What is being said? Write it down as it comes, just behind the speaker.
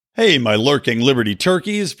Hey, my lurking Liberty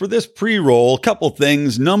turkeys. For this pre-roll, couple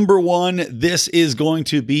things. Number one, this is going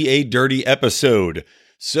to be a dirty episode.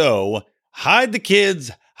 So hide the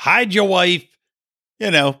kids, hide your wife,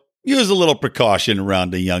 use a little precaution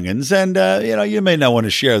around the youngins. And, you may not want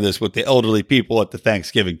to share this with the elderly people at the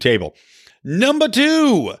Thanksgiving table. Number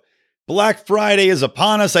two, Black Friday is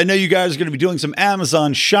upon us. I know you guys are going to be doing some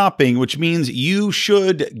Amazon shopping, which means you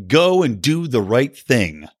should go and do the right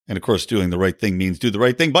thing. And of course, doing the right thing means do the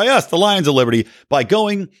right thing by us, the Lions of Liberty, by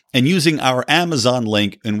going and using our Amazon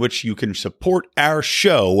link in which you can support our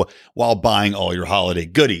show while buying all your holiday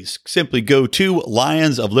goodies. Simply go to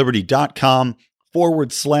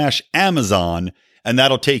lionsofliberty.com/Amazon, and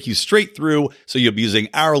that'll take you straight through. So you'll be using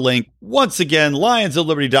our link. Once again,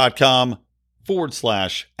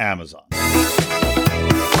 lionsofliberty.com/Amazon.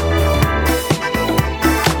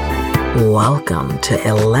 Welcome to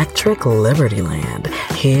Electric Libertyland,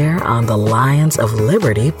 here on the Lions of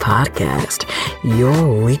Liberty podcast,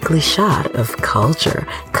 your weekly shot of culture,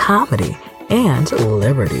 comedy, and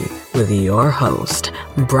liberty with your host,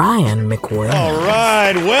 Brian McWilliams. All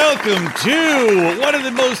right, welcome to one of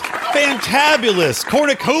the most fantabulous,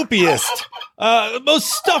 cornucopiast,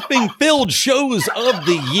 most stuffing-filled shows of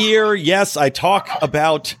the year. Yes, I talk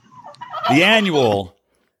about the annual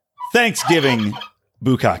Thanksgiving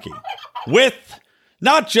Bukkake with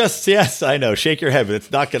not just, yes, I know, shake your head, but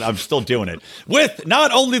it's not going to, I'm still doing it, with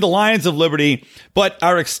not only the Lions of Liberty, but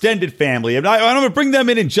our extended family. And I'm going to bring them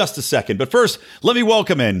in just a second. But first, let me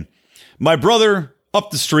welcome in my brother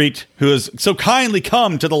up the street, who has so kindly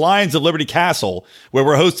come to the Lions of Liberty Castle, where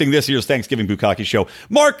we're hosting this year's Thanksgiving Bukkake show.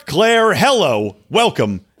 Mark Claire, hello,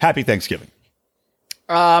 welcome, happy Thanksgiving.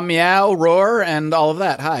 Meow, roar, and all of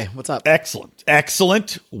that. Hi, what's up?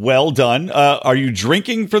 Excellent. Well done. Are you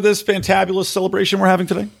drinking for this fantabulous celebration we're having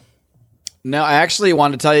today? No, I actually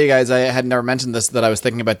wanted to tell you guys, I had never mentioned this, that I was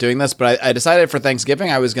thinking about doing this, but I decided for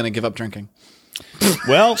Thanksgiving I was going to give up drinking.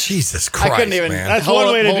 Well, Jesus Christ, I couldn't even. man. That's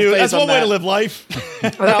one way to do it. That's one way to live life.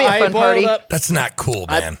 That'd be a fun party. That's not cool,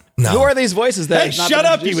 man. No. Who are these voices that? Hey, shut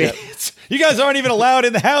up, you idiots. You guys aren't even allowed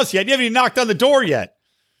in the house yet. You haven't even knocked on the door yet.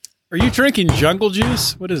 Are you drinking jungle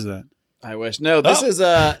juice? What is that? I wish. No, this is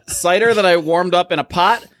a cider that I warmed up in a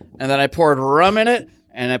pot, and then I poured rum in it,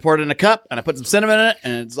 and I poured it in a cup, and I put some cinnamon in it,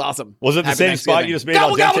 and it's awesome. Was it the same spot you just made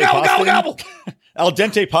al dente pasta? Gobble. Al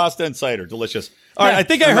dente pasta and cider, delicious. All right, I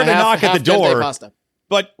think I heard a knock at the door,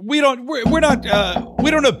 but we don't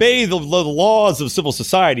obey the laws of civil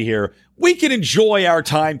society here. We can enjoy our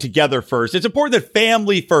time together first. It's important that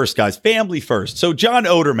family first, guys. Family first. So John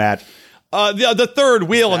Odermatt, the third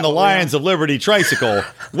wheel in the Lions of Liberty tricycle,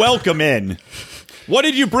 welcome in. What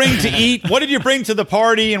did you bring to eat? What did you bring to the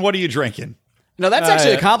party? And what are you drinking? No, that's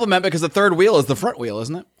actually a compliment, because the third wheel is the front wheel,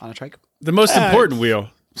 isn't it? On a trike. The most important wheel,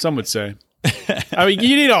 some would say. I mean,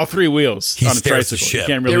 you need all three wheels on a tricycle. You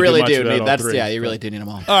can't really do much without all three. Yeah, you really do need them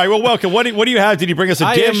all. All right, well, welcome. What do you have? Did you bring us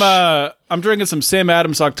a dish? I'm drinking some Sam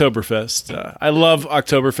Adams Oktoberfest. I love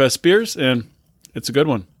Oktoberfest beers, and it's a good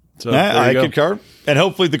one. So I concur. And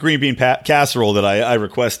hopefully the green bean casserole that I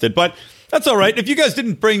requested. But that's all right. If you guys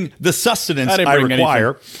didn't bring the sustenance I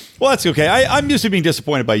require, anything. Well, that's okay. I'm used to being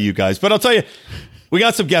disappointed by you guys. But I'll tell you, we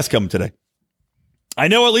got some guests coming today. I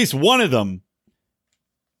know at least one of them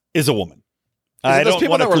is a woman. I don't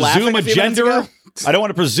want to presume a gender. I don't want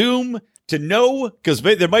to presume to know, because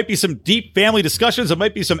there might be some deep family discussions. There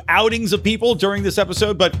might be some outings of people during this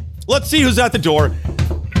episode. But let's see who's at the door.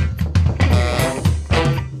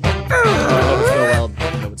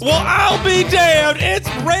 Well, I'll be damned. It's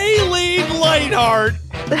Raylene Lightheart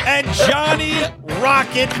and Johnny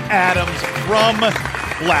Rocket Adams from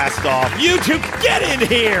Blast Off. You two, get in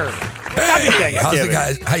here. Hey,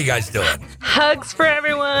 how you guys doing? Hugs for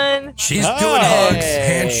everyone. She's doing hugs,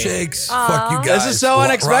 handshakes. Fuck you guys. This is so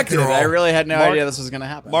unexpected. I really had no idea this was going to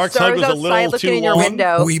happen. Mark's hug was a little too long.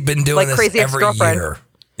 Window, We've been doing this crazy every year.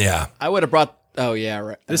 Yeah. I would have brought... Oh, yeah,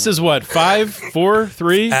 right. This is what, 5, 4,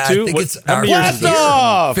 3, 2? I think it's how many years is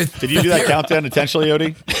off! this? Did you do that countdown intentionally,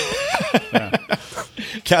 Odie?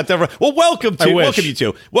 Countdown. Well, welcome you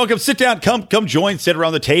two. Welcome. Sit down. Come join. Sit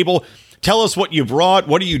around the table. Tell us what you brought.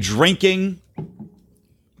 What are you drinking?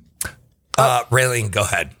 Raylene, go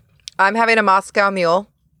ahead. I'm having a Moscow Mule.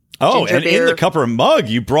 Oh, and in the cup or mug.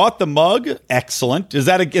 You brought the mug. Excellent. Is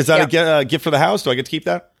that a gift for the house? Do I get to keep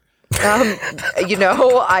that?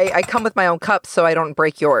 I come with my own cups, so I don't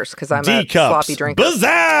break yours, because I'm a sloppy drinker.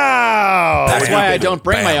 Bazzow! That's why I don't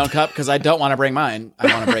bring my own cup, because I don't want to bring mine.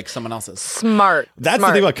 I want to break someone else's. Smart. That's the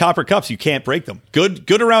thing about copper cups. You can't break them.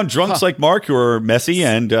 Good around drunks like Mark, who are messy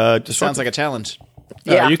and sounds like a challenge.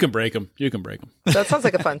 Yeah. You can break them. That sounds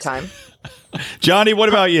like a fun time. Johnny, what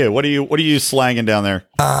about you? What are you slanging down there?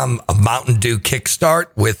 A Mountain Dew Kickstart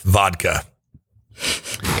with vodka.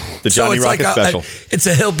 The Johnny Rocket special. It's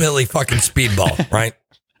a hillbilly fucking speedball, right?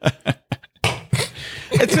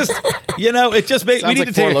 It's just, it just makes we need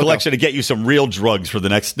to take a collection to get you some real drugs for the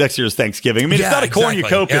next year's Thanksgiving. I mean, it's not a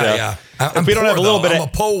cornucopia. Yeah. If we don't have a little bit I'm a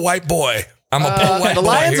poor white boy. The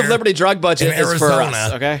Lions of Liberty drug budget is for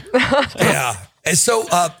us, okay? Yeah. And so,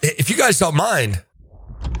 if you guys don't mind,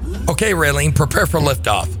 okay, Raylene, prepare for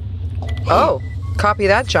liftoff. Oh, copy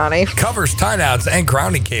that, Johnny. Covers, tie downs, and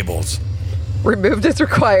grounding cables. Removed as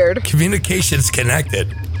required. Communications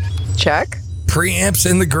connected. Check. Preamps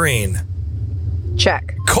in the green.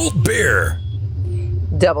 Check. Cold beer.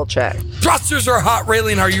 Double check. Thrusters are hot.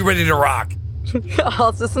 Raylene, are you ready to rock?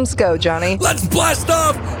 All systems go, Johnny. Let's blast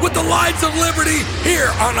off with the Lions of Liberty here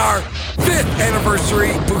on our 5th anniversary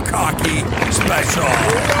Bukkake special.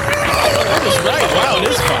 That is right. Wow, it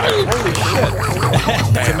is fire. Holy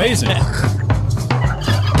shit. That's amazing.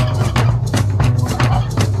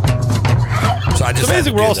 So I just it's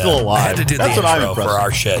amazing we're all still alive. I had to do That's the what I'm intro for impressed.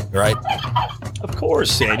 our shit, right? Of course,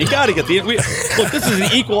 Sandy. You got to get look, this is an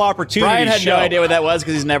equal opportunity Brian had show. no idea what that was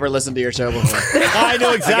because he's never listened to your show before. I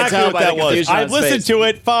know exactly what that was. I've listened to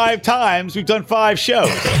it 5 times. We've done 5 shows.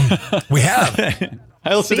 We have.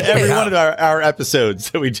 I listen to every one of our episodes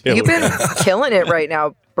that we do. You've been killing it right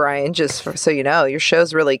now, Brian, so you know. Your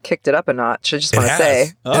show's really kicked it up a notch. I just want to say.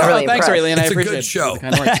 I'm really thanks, impressed. Raylene. I It's a appreciate good show.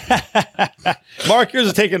 it. Mark, yours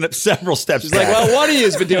has taken several steps She's like, back. well, one of you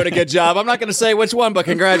has been doing a good job. I'm not going to say which one, but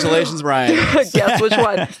congratulations, Brian. Guess which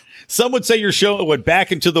one? Some would say your show went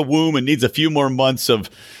back into the womb and needs a few more months of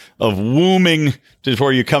wombing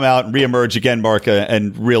before you come out and reemerge again, Mark,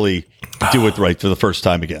 and really do it right for the first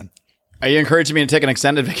time again. Are you encouraging me to take an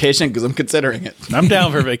extended vacation? Because I'm considering it. I'm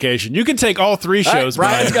down for vacation. You can take all 3 shows,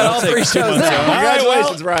 Brian's got all 3 shows.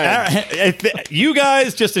 Congratulations, Brian. You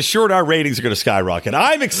guys just assured our ratings are going to skyrocket.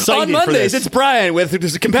 I'm excited On Mondays, for this. it's Brian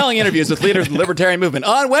with compelling interviews with leaders of the libertarian movement.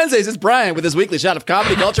 On Wednesdays, it's Brian with his weekly shot of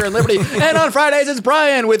comedy, culture, and liberty. And on Fridays, it's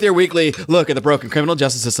Brian with your weekly look at the broken criminal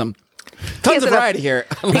justice system. Tons of variety here.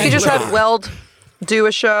 You could just have Weld do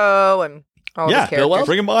a show and all the characters. Bill Weld?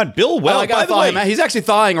 Bring him on. Bill Weld, I got to thaw him out. He's actually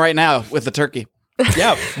thawing right now with the turkey.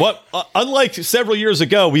 Yeah, unlike several years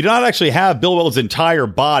ago, we don't actually have Bill Weld's entire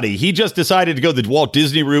body. He just decided to go the Walt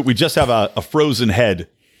Disney route. We just have a frozen head.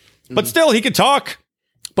 But still, he could talk.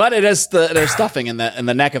 But it is there's stuffing in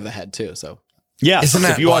the neck of the head, too. So yeah, Isn't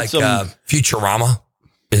that if you like want some, Futurama?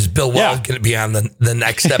 Is Bill Weld going to be on the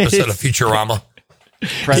next episode of Futurama?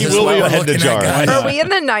 he will be a head to jar. Are we in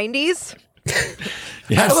the 90s?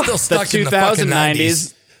 I'm still stuck in the fucking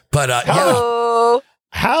 90s. But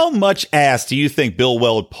How much ass do you think Bill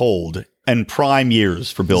Weld pulled in prime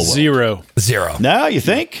years for Bill Weld? 0. No, you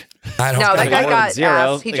think? I don't No, think that guy got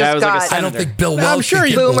zero. ass. He The guy just was like a got. senator. I don't think Bill Weld I'm sure should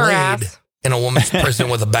he get boomer laid ass. in a woman's prison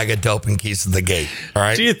with a bag of dope and keys to the gate. All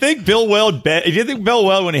right. Do you think Bill Weld? Do you think Bill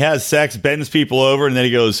Weld, when he has sex, bends people over and then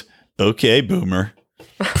he goes, "Okay, boomer"?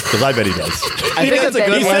 Because I bet he does. I think that's a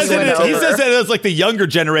good He says lesson. he says that as like the younger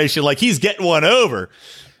generation, like he's getting one over.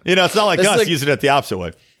 It's not like This us is using it the opposite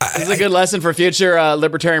way. This is a good lesson for future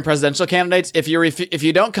libertarian presidential candidates. If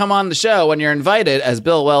you don't come on the show when you're invited, as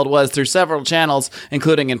Bill Weld was through several channels,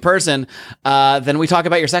 including in person, then we talk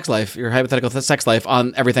about your sex life, your hypothetical sex life,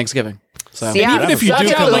 on every Thanksgiving. So Yeah. Even if you Such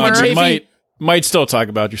do a come on, boomer. you might still talk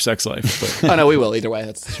about your sex life. But. oh no, we will either way.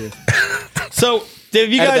 That's the truth. So, have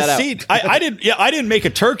you Edit guys that seen? I didn't. Yeah, I didn't make a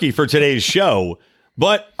turkey for today's show,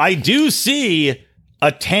 but I do see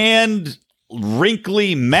a tanned,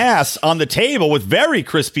 wrinkly mass on the table with very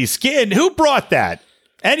crispy skin. Who brought that?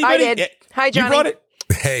 Anybody? I did. Hi, Johnny. You brought it?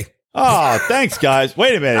 Hey. Oh, thanks, guys.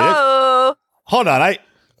 Wait a minute. Oh. Hold on.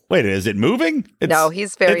 Wait. Is it moving? No,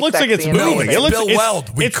 he's very It looks like it's sexy and moving. amazing. It looks. Bill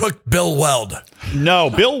Weld. We cooked Bill Weld. No,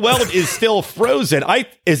 Bill Weld is still frozen.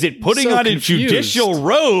 Is it putting So on confused. a judicial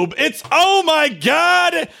robe? Oh my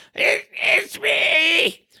God! It's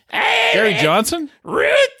me, Gary Johnson?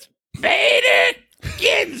 Ruth Bader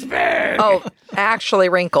Ginsburg. Oh, actually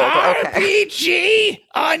wrinkled. Okay. RPG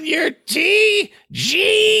on your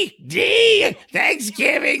TGD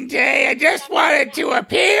Thanksgiving Day. I just wanted to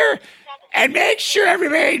appear and make sure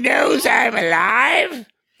everybody knows I'm alive,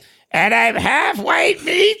 and I'm half white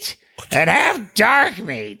meat and half dark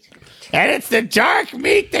meat. And it's the dark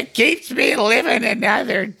meat that keeps me living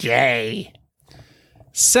another day.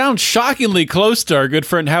 Sounds shockingly close to our good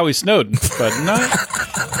friend Howie Snowden, but not.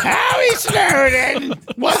 Howie Snowden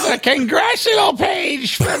was a congressional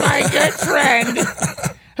page for my good friend,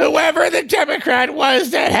 whoever the Democrat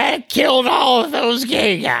was that had killed all of those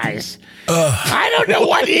gay guys. I don't know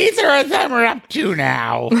what either of them are up to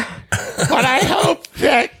now, but I hope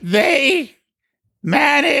that they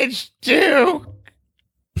manage to.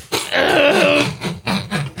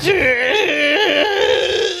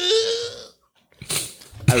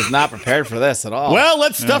 I was not prepared for this at all. Well,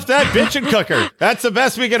 let's stuff that bitch and cook her. That's the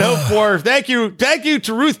best we can hope for. Thank you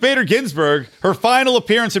to Ruth Bader Ginsburg. Her final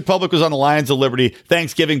appearance in public was on the Lions of Liberty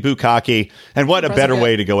Thanksgiving Bukkake. And what a better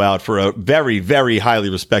way to go out for a very, very highly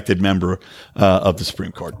respected member of the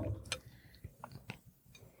Supreme Court.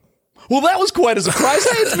 Well, that was quite a surprise.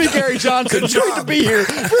 Hey, it's me, Gary Johnson. Great to be here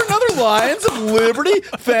for another Lions of Liberty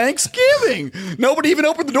Thanksgiving. Nobody even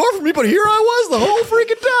opened the door for me, but here I was the whole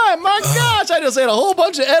freaking time. My gosh, I just ate a whole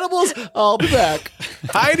bunch of edibles. I'll be back.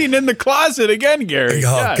 Hiding in the closet again, Gary.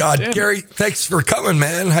 Oh, God. Gary, thanks for coming,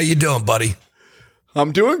 man. How you doing, buddy?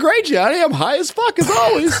 I'm doing great, Johnny. I'm high as fuck, as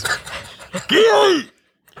always. Gary,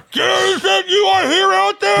 is that you I hear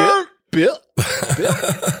out there? Bill?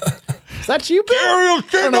 Is that you, Bill? Gary, I'm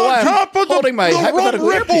sitting on top of holding my hypothetical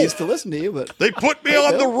ripple. earpiece to listen to you, but They put me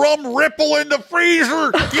on the rum ripple in the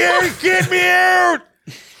freezer. Gary, get me out.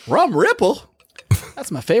 rum ripple?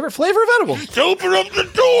 That's my favorite flavor of edible. Just open up the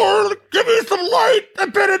door. Give me some light.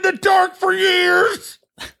 I've been in the dark for years.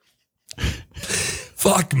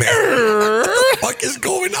 Fuck, man. What the fuck is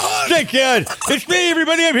going on? Thank God. It's me,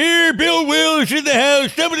 everybody. I'm here. Bill Wills in the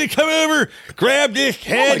house. Somebody come over, grab this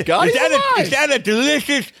head. Oh my God, is that a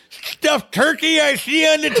delicious stuffed turkey I see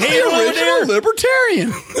on the table over there? Original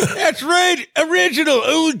libertarian. That's right. Original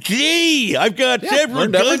OG. I've got several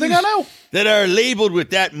learned guns everything I know. that are labeled with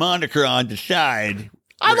that moniker on the side.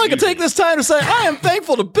 I'd like to take this time to say I am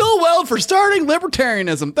thankful to Bill Weld for starting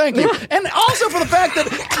libertarianism. Thank you. And also for the fact that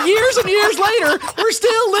years and years later, we're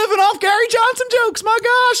still living off Gary Johnson jokes. My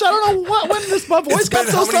gosh, I don't know when my voice got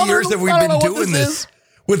so how many years have we been doing this?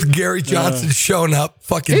 With Gary Johnson showing up,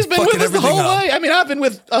 He's been with us the whole way. I mean, I've been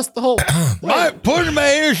with us the whole way. Part of my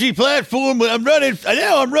energy platform, I'm running,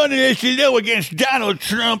 as you know, against Donald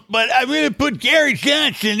Trump, but I'm going to put Gary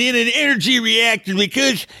Johnson in an energy reactor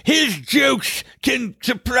because his jokes can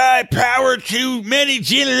supply power to many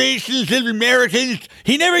generations of Americans.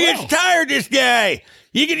 He never gets tired, this guy.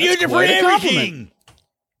 You can use it for everything.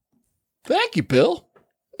 Thank you, Bill.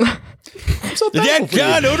 I'm so Is that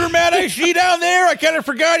John Odermatt I see down there? I kind of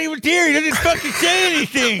forgot he was here. He doesn't fucking say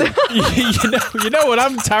anything. you know what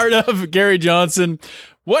I'm tired of, Gary Johnson?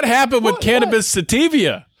 What happened with cannabis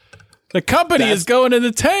sativa? The company is going in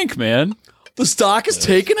the tank, man. The stock is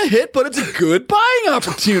taking a hit, but it's a good buying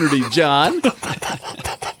opportunity, John.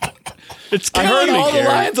 It's I heard all the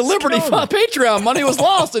Lions of Liberty Patreon money was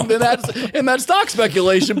lost in that stock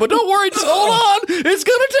speculation, but don't worry, just hold on. It's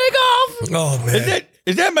going to take off. Oh, man.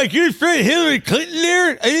 Is that my good friend Hillary Clinton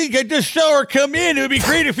there? I think I just saw her come in. It would be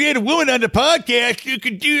great if we had a woman on the podcast who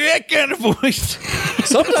could do that kind of voice.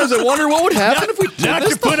 Sometimes I wonder what would happen if we did Not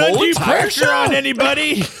this to put the whole undue entire pressure show. on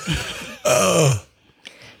anybody.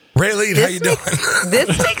 Raylene, how you doing?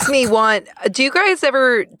 This makes me want. Do you guys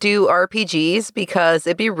ever do RPGs? Because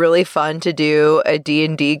it'd be really fun to do a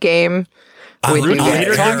D&D game with you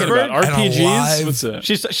guys. Talking about RPGs? What's that?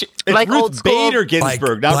 It's Like Ruth old school- Bader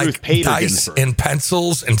Ginsburg, not Ruth Bader dice Ginsburg. and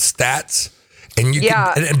pencils and stats. And you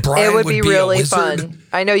Yeah, can, and Brian it would be really a wizard. fun.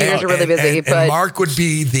 I know you guys are really busy, and but Mark would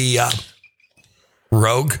be the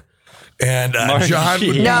rogue, and John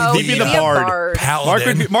would no, he'd be the you'd bard.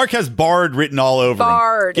 paladin. Mark has bard written all over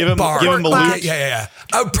Bard. him. Give him a loot. Yeah.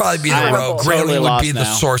 I would probably be the am rogue. totally Raylene would be lost the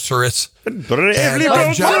now. sorceress. And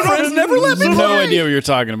my John, friends never let me No play. idea what you're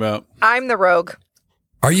talking about. I'm the rogue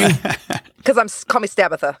are you? because call me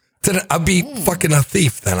Stabatha. Then I'd be fucking a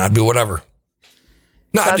thief. Then I'd be whatever.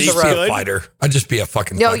 No, I'd That's just the be rogue. a fighter. I'd just be a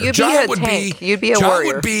fucking No, fighter. you'd be a tank. You'd be a John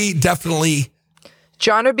warrior. would be definitely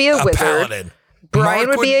John would be a wizard. paladin. Brian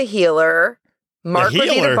Mark would be a healer. Mark would be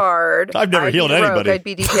healer? the bard. I've never I'd be healed the rogue. anybody. I'd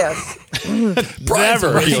be DPS. Brian's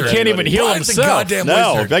Never a healed wizard. Can't even heal Brian's a himself. goddamn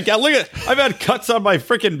No, wizard. like, I've had cuts on my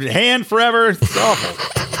freaking hand forever. It's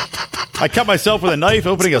awful. I cut myself with a knife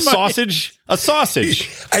opening a sausage. A sausage.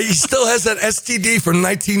 He still has that STD from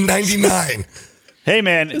 1999. Hey,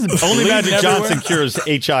 man, only Magic everywhere. Johnson cures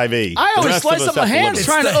HIV. I always slice up my hands It's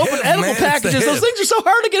trying to the open hip, edible man. It's the packages. Those hip. things are so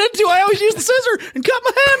hard to get into. I always use the scissor and cut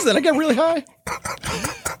my hands. Then I get really high.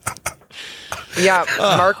 Yeah,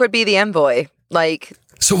 Mark would be the envoy. Like,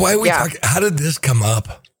 So why are we Yeah. talking? How did this come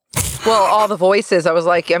up? well, all the voices. I was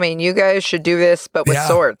like, I mean, you guys should do this, but with Yeah.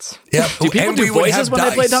 swords. Yeah, Do people and do we would voices have when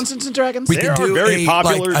they play dice. Dungeons and Dragons? We They could are do very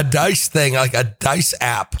popular. like a dice thing, like a dice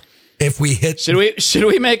app. If we hit, Should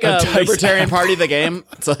we make a dice Libertarian Party the game?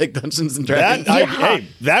 It's like Dungeons and Dragons. Hey,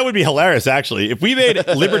 that would be hilarious, actually. If we made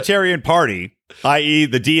Libertarian Party i.e.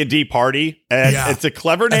 the D&D party. And it's a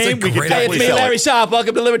clever name. We can Hey, definitely it's me, sell Larry it. Sharp.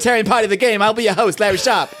 Welcome to Libertarian Party of the Game. I'll be your host, Larry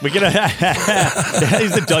Sharp. He's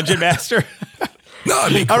the dungeon master. No,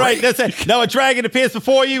 it'd be All right, great. that's it. Now a dragon appears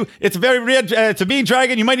before you. It's a very rare, it's a mean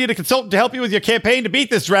dragon. You might need a consultant to help you with your campaign to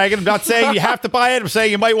beat this dragon. I'm not saying you have to buy it. I'm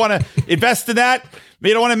saying you might want to invest in that.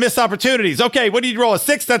 You don't want to miss opportunities. Okay, what do you roll? A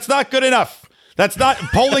 6? That's not good enough. That's not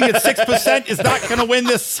polling at 6% is not going to win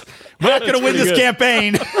this. We're not going to win this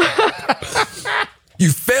campaign.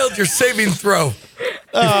 You failed your saving throw. You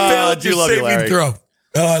failed your saving throw.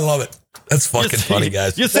 Oh, I love it. That's fucking funny,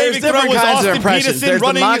 guys. Your There's saving throw different was kinds of Austin impressions. Peterson There's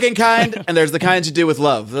running. the mocking kind, and there's the kinds you do with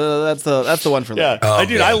love. That's the one for love. Yeah,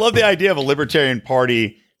 Oh, I love the idea of a libertarian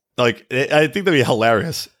party. Like, I think that'd be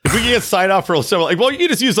hilarious. If we can get sign off for several, like, well, you can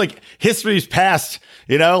just use like history's past,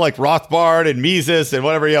 like Rothbard and Mises and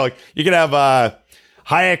whatever. Like, you could have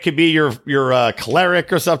Hayek could be your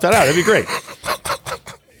cleric or something. I don't know, that'd be great.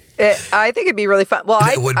 I think it'd be really fun. Well,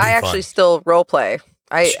 I actually still role play.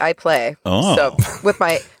 I play. Oh. So with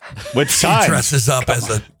She dresses up as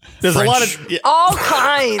a There's French. a lot of all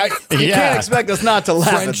kinds. You can't expect us not to laugh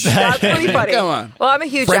French. at that. That's pretty funny. Come on. Well, I'm a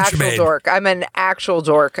huge French actual maid. dork. I'm an actual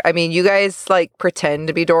dork. I mean, you guys like pretend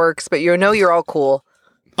to be dorks, but you're all cool.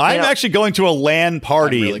 I'm You know. actually going to a LAN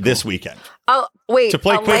party really cool. this weekend. Oh, wait. To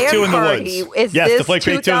play a Quake LAN 2 in the party. woods. Is Yes, this to play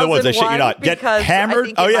Quake 2 in the woods. I shit you not. Get Because hammered. I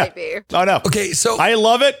think Oh, it yeah. might be. Oh, no. Okay, so I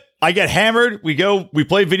love it. I get hammered. We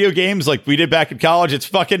play video games like we did back in college. It's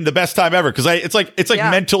fucking the best time ever because it's like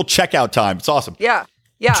Yeah. mental checkout time. It's awesome. Yeah.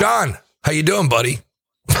 John, how you doing, buddy?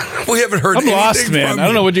 We haven't heard I'm anything lost, man. from I don't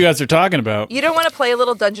you. know what you guys are talking about. You don't want to play a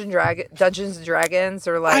little Dungeons and Dragons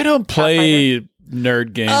or like I don't play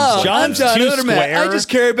nerd games. Oh, John's I'm John too Odermatt. square. I just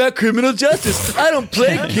care about criminal justice. I don't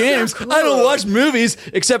play games. I don't watch movies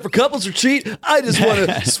except for Couples Retreat. I just want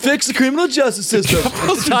to fix the criminal justice system.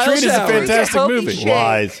 Couples Tile Retreat is a showers. fantastic Holy movie. shit.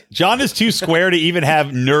 Lies. John is too square to even have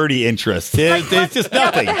nerdy interests. It's just Yeah,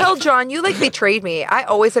 what nothing. the hell, John? You like betrayed me. I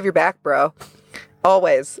always have your back, bro.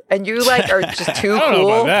 Always. And you like are just too I don't cool.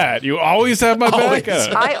 know about that. You always have my back.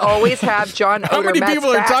 I always have John How many Odermatt's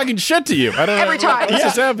people are back. talking shit to you? I don't know. Every time. What's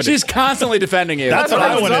just happening? She's constantly defending you. That's what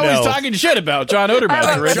I Everyone's want to always know. talking shit about John Odermatt.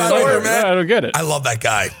 I love John Sword. Odermatt. I don't get it. I love that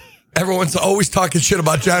guy. Everyone's always talking shit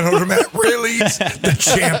about John Odermatt. Really, he's the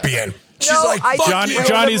champion. She's No, like, I fuck just- you.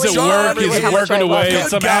 Johnny's at John, work. really, He's how much working I love away. him. And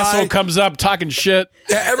some Good guy. asshole comes up talking shit.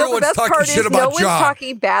 Yeah, So everyone's the best talking part shit is about no one's John.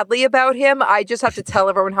 talking badly about him. I just have to tell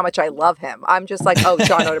everyone how much I love him. I'm just like, oh,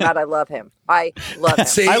 John Odermatt, I love him. I love him.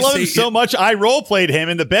 See, I love him see, so much. I role played him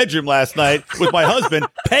in the bedroom last night with my husband,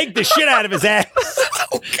 pegged the shit out of his ass.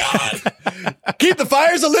 Oh God! Keep the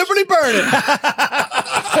fires of liberty burning.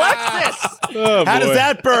 Plexus. Oh, How boy. does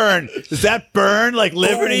that burn? Does that burn like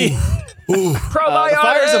liberty? Ooh, Probiotics.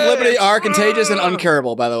 Fires of liberty are contagious and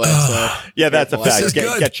uncurable, by the way. So Yeah, that's a This fact. is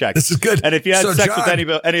good. Get checked. This is good. And if you had So, sex John-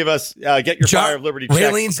 with any of us, get your fire of liberty checked.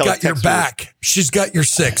 Raylene's Tell us got your text her. back. She's got your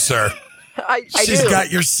 6, sir. I She's do. got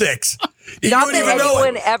your 6. You Not don't that even know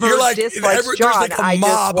anyone it. ever You're like, dislikes there's John. like a I just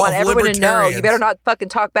mob want of everyone to know. libertarians. You better not fucking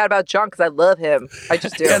talk bad about John because I love him. I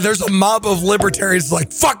just do. Yeah, there's a mob of libertarians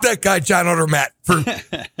like, fuck that guy, John Odermatt, for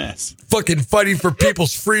fucking fighting for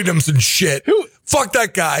people's freedoms and shit. Fuck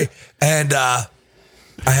that guy. And I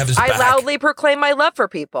have his I back. loudly proclaim my love for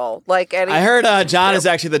people. Like any, I heard John is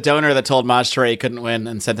actually the donor that told Maj Toure he couldn't win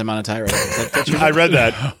and sent him on a tirade. Is that true? I read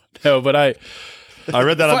that. No, but I I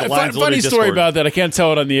read that on the Lions funny Liberty story Discord. about that. I can't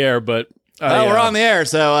tell it on the air, but Oh, we're on the air,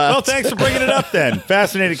 so Well, thanks for bringing it up then.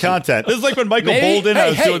 Fascinating content. This is like when Michael Maybe- Bolden, I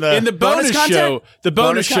was hey, doing the... in the bonus, bonus show. content? The bonus,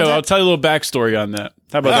 Bonus show. content? I'll tell you a little backstory on that.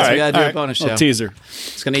 How about All that? we right. gotta do all a right. bonus Little show. teaser.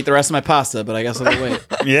 Just gonna eat the rest of my pasta, but I guess I'll wait.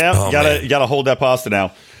 Yeah, Oh, you gotta hold that pasta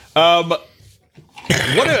now.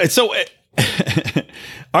 So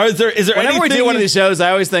is there Whenever anything we do one of these shows,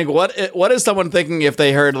 I always think, what is someone thinking if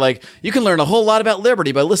they heard, like, you can learn a whole lot about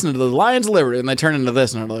liberty by listening to the Lions of Liberty, and they turn into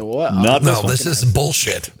this, and they're like, what? Not No, this one. this is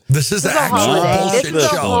bullshit. This is this is a actual holiday. bullshit This is a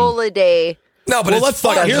show. holiday. No, but Well, it's let's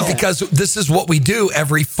fun fucking- because this is what we do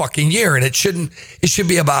every fucking year, and it should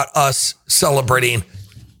be about us celebrating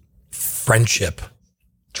friendship.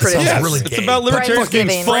 Tradition. Sounds really It's gay. about libertarians being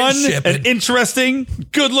Friendsgiving. fun Friendship and and- interesting,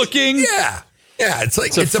 good looking. Yeah, it's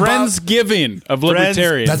like It's a about friendsgiving of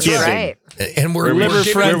libertarians. That's Giving. right. Right. And we're Liver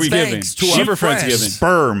giving friends thanks giving. to our Liver friends friends giving.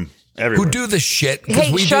 Sperm everywhere. who do this shit. 'cause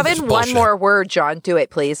Hey, we do shove this in one bullshit. more word, John. Do it,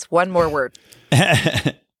 please. One more word.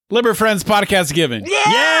 Liber Friends Podcast Giving.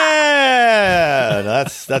 Yeah,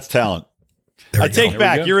 that's talent. There we I take go.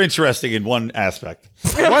 back. go. You're interesting in one aspect.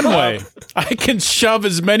 One way. I can shove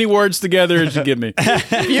as many words together as you give me.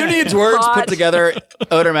 If you need words God. put together,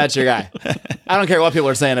 Odermatt's your guy. I don't care what people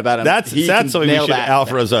are saying about him. That's He can something we nail should that.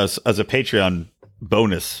 offer as a Patreon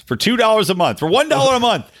bonus for $2 a month, for $1 a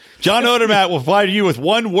month. John Odermatt will provide you with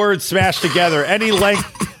one word smashed together, any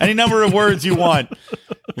length, any number of words you want.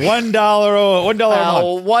 $1 a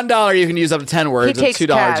month. $1 you can use up to 10 words. He takes $2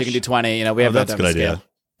 cash. you can do 20. You know, we have that that's a good idea. scale.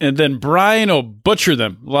 And then Brian will butcher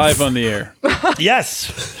them live on the air.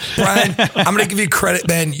 Yes. Brian, I'm going to give you credit,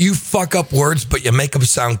 man. You fuck up words, but you make them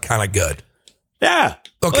sound kind of good. Yeah.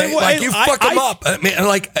 Okay, like you fuck them up. I mean,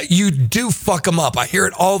 like you do fuck them up. I hear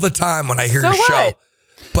it all the time when I hear your show.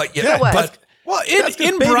 But yeah, but Well,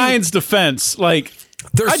 in Brian's defense, like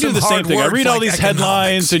there's I do some the same hard thing. I words read all like these economics,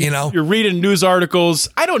 headlines, and you know? you're reading news articles.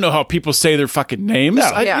 I don't know how people say their fucking names.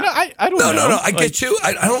 I don't know. No. I get you.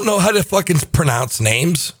 I don't know how to fucking pronounce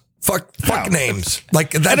names. Fuck names.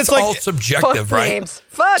 Like that's like, all subjective, right? Names.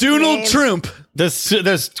 Fuck Donald names. Trump.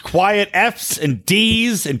 There's quiet F's and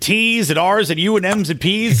D's and T's and R's and U and M's and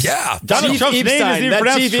P's. Yeah. Donald Trump's name isn't even That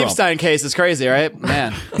pronounced Chief Trump. Epstein case is crazy, right?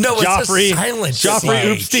 Man. No, it's Joffrey a silent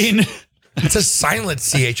Joffrey CH. Epstein. It's a silent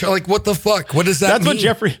CH. Like, what the fuck? What does that mean?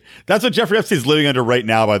 That's what Jeffrey Epstein's living under right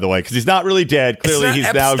now, by the way, because he's not really dead. It's Clearly, not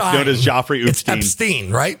he's now Epstein. known as Joffrey It's Epstein.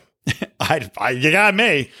 Epstein, right? You got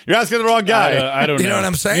me. You're asking the wrong guy. I don't know. You know what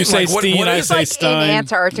I'm saying? You say Like, what Steen, I is say Like Stein. in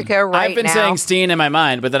Antarctica right I've been now. saying Steen in my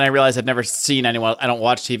mind, but then I realized I've never seen anyone. I don't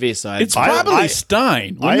watch TV, so It's probably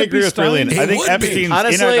Stein. I Wouldn't it agree be with Stein? Raylene. I It think would be. Epstein's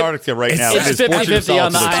Honestly, in Antarctica right now. it's It's His fortune 50-50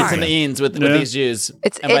 on the solves Eins the and the Eens with Yeah. these Jews.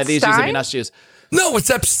 It's and by these Jews, I Stein? mean us Jews. No, it's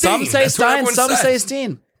Epstein. Some say That's what Stein, everyone some says. say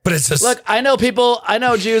Steen. But it's just Look, I know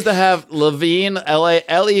Jews that have Levine,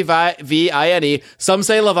 Levine. Some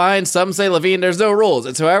say Levine, some say Levine. There's no rules.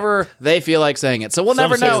 It's however they feel like saying it. So we'll Some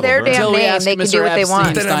never say know It's their damn until we name. ask They can Mr. do what they want.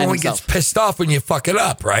 Epstein then everyone himself. gets pissed off when you fuck it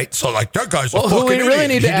up, right? So like that guy's a Well, fucking who we really idiot.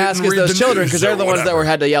 need He to didn't ask is read those the children news because they're or the ones that whatever. were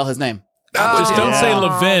had to yell his name. Just don't say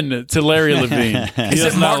Levin to Larry Levine. He Is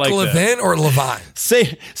does it not Mark like that. Levin or Levine?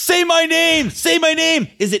 Say my name. Say my name.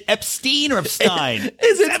 Is it Epstein or Epstein?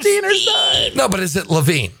 Is it Steen or Stein? No, but is it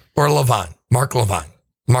Levine or Levine? Mark Levine.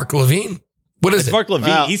 Mark Levine? What is It's it? Mark Levine.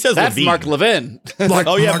 Wow, He says that's Levine. Mark Levin. Like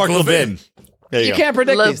Oh yeah, Mark Levine. There you You go. can't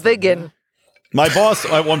predict these things. Levigan. My boss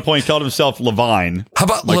at one point called himself Levine. How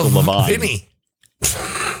about Michael Levine. Levine?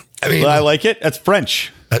 I mean, I like it. That's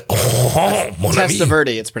French. mon ami.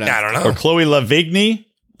 Testaverde, it's pronounced. I don't Or know. Chloe Lavigny.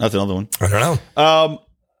 That's another one. I don't know.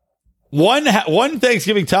 One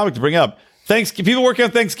Thanksgiving topic to bring up. People working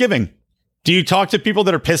on Thanksgiving. Do you talk to people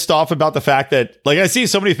that are pissed off about the fact that, like, I see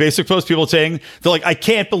so many Facebook posts, people saying, they're like, I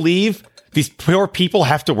can't believe these poor people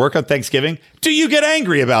have to work on Thanksgiving. Do you get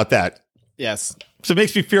angry about that? Yes. So it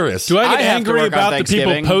makes me furious. Do I I get have to angry work on about the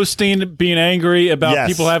people Thanksgiving. posting, being angry about Yes.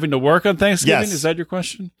 people having to work on Thanksgiving? Yes. Is that your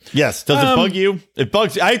question? Yes. Does it bug you? It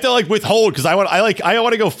bugs. I have to like withhold because I want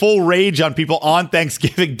to go full rage on people on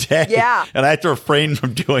Thanksgiving Day. Yeah. And I have to refrain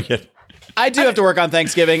from doing it. I do have to work on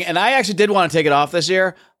Thanksgiving, and I actually did want to take it off this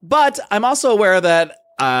year, but I'm also aware that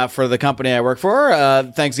for the company I work for,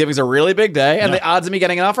 Thanksgiving's a really big day, and the odds of me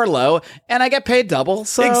getting it off are low, and I get paid double.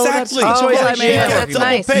 So Exactly. That's a choice I made. yeah, Get that's double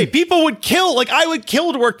nice. pay. People would kill. Like I would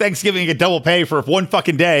kill to work Thanksgiving and get double pay for one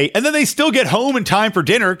fucking day, and then they still get home in time for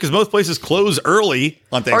dinner because most places close early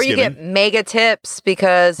on Or you Thanksgiving. get mega tips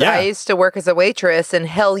because Yeah. I used to work as a waitress, and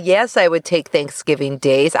hell yes, I would take Thanksgiving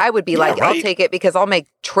days. I would be like, I'll right? take it because I'll make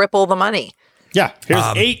triple the money. Yeah, here's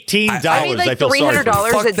 $18. I made like feel sorry for you.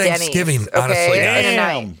 $300 Fuck at Denny's. Thanksgiving, Okay, honestly. in a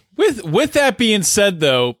night. Damn. With that being said,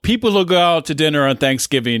 though, people who go out to dinner on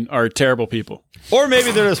Thanksgiving are terrible people. Or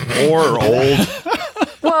maybe they're just poor or old.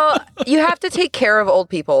 Well, you have to take care of old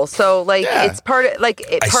people. So like it's part of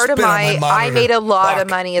part of spit on my I monitor. made a lot Fuck. of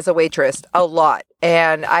money as a waitress, a lot.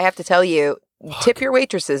 And I have to tell you, tip your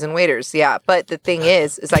waitresses and waiters. Yeah, but the thing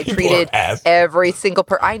is I treated ass. every single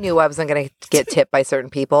I knew I wasn't going to get tipped by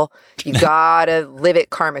certain people. You got to live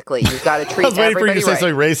it karmically. You got to I treat was waiting for you everybody to say right.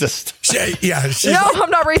 something racist. She's No, like, I'm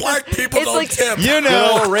not racist. Black people It's don't like- tip. You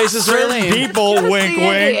know, Little racist certain Raylene. people, Just wink, the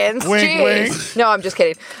wink, Indians, wink, jeez. wink. No, I'm just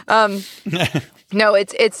kidding. No,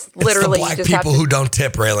 it's It's the literally you black just have people to. who don't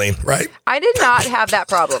tip, Raylene, right? I did not have that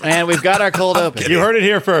problem. And we've got our cold open. You heard it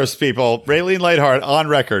here first, people. Raylene Lightheart on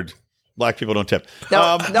record. Black people don't tip.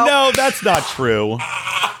 No, no. No, that's not true.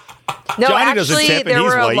 No, Johnny doesn't actually, tip and there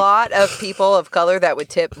he's were a white. lot of people of color that would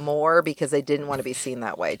tip more because they didn't want to be seen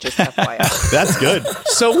that way. Just FYI. That's good.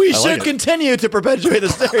 So we like should it. continue to perpetuate the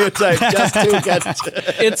stereotype just to get.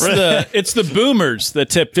 It's the boomers that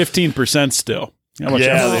tip 15% still. How much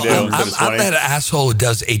Yeah, ever they do. I'm Instead of 20. that asshole who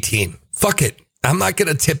does 18. Fuck it. I'm not going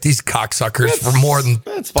to tip these cocksuckers for more than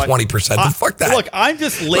That's fine. 20%. Fuck that. Look, I'm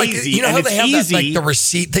just lazy. Like, you know and how it's they have easy. that, like the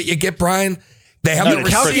receipt that you get, Brian? They have No, the to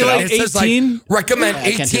calculate receipt. It says, 18? like, recommend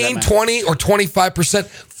I can't do that 18, math. 20, or 25%.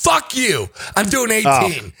 Fuck you. I'm doing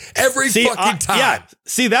 18 every See, fucking time. Yeah.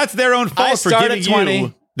 See, that's their own I fault for start giving at 20.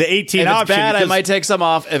 you. the 18 If it's option. bad, I because- might take some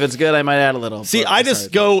off. If it's good, I might add a little. See, But I I'm just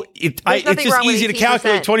sorry. go. It's nothing just wrong with easy to 18%.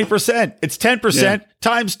 calculate 20%. It's 10%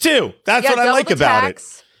 times 2. That's what I double like the about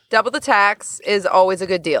tax. Double the tax is always a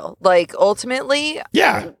good deal. Like, ultimately,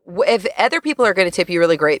 Yeah. if other people are going to tip you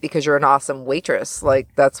really great because you're an awesome waitress, like,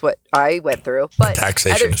 that's what I went through. But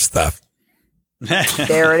Taxation stuff.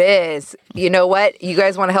 there it is. You know what? You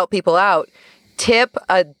guys want to help people out. Tip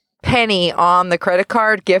a penny on the credit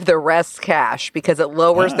card, give the rest cash because it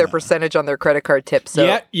lowers their percentage on their credit card tip. So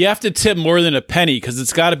Yeah, you have to tip more than a penny because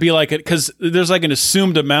it's got to be like it because there's like an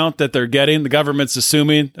assumed amount that they're getting. The government's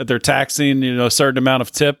assuming that they're taxing, a certain amount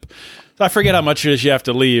of tip. I forget how much it is you have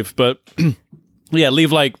to leave, but yeah,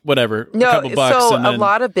 leave like whatever, a couple bucks. So and then, a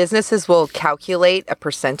lot of businesses will calculate a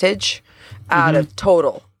percentage out of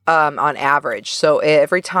total on average. So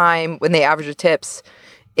every time when they average the tips,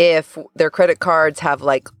 if their credit cards have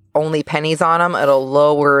like only pennies on them, it'll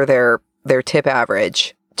lower their tip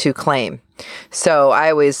average to claim. So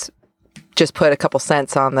I always just put a couple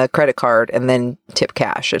cents on the credit card and then tip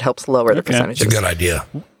cash. It helps lower the It's percentages. a good idea.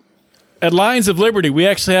 At Lions of Liberty, we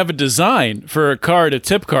actually have a design for a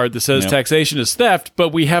tip card that says taxation is theft, but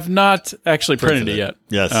we have not actually printed it yet.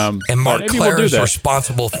 Yes. And Mark maybe Claire we'll do is that.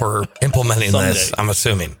 responsible for implementing this, Someday. I'm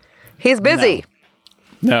assuming. He's busy.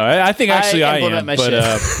 No, I think actually I implement am, my but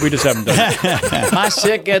shit. we just haven't done it. My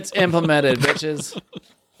shit gets implemented, bitches.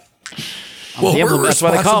 Well, the we're implement- that's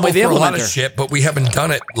why they call responsible me the for a lot of implementer. shit, but we haven't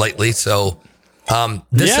done it lately. So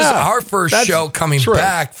this is Yeah, our first that's show coming true.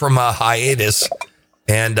 back from a hiatus.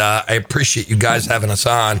 And I appreciate you guys having us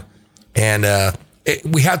on. And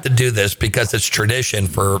we have to do this because it's tradition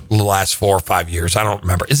for the last 4 or 5 years. I don't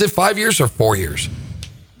remember. Is it 5 years or 4 years?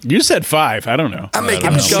 You said 5. I don't know. I'm making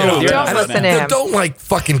I'm shit going up. with your Don't I listen to him. Don't like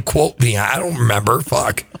fucking quote me. I don't remember.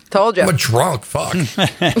 Fuck. Told you. I'm a drunk. Fuck.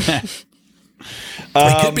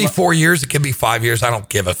 It could be 4 years. It could be 5 years. I don't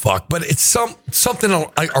give a fuck. But it's something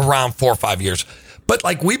around 4 or 5 years. But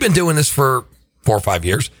like we've been doing this for 4 or 5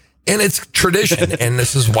 years, and it's tradition, and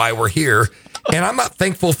this is why we're here. And I'm not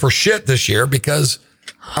thankful for shit this year because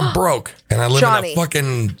I'm broke and I live Johnny. in a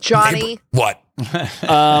fucking Johnny. What?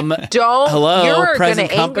 Don't. Hello, You're going present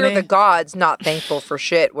to anger company? the gods. Not thankful for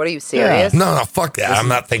shit. What are you serious? No, fuck that. I'm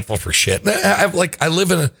not thankful for shit. I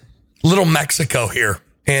live in a little Mexico here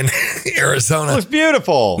in Arizona. Oh, it's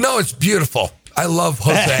beautiful. No, it's beautiful. I love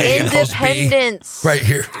Jose and Jose B Independence. right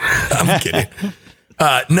here. I'm kidding.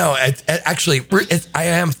 No, actually, I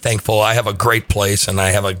am thankful. I have a great place, and I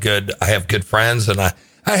have good friends, and I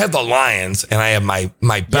have the Lions, and I have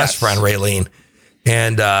my best friend Raylene,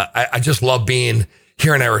 and I just love being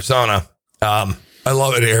here in Arizona. I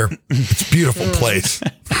love it here. It's a beautiful place.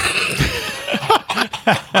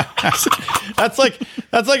 That's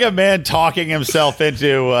like a man talking himself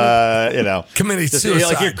into Committing just, suicide.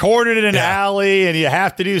 like you're cornered in an Yeah. alley and you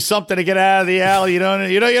have to do something to get out of the alley. You don't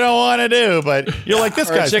want to do, but you're like, this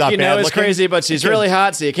Or a guy's chick not you know bad is looking. crazy, but she's really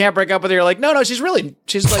hot, so you can't break up with her. You're like, no, she's like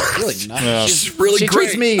really nice. She's really she great.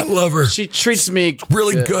 treats me. I love her. She treats me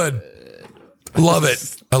Really good. Love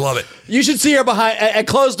it. I love it. You should see her behind at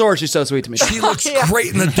closed doors. She's so sweet to me. She looks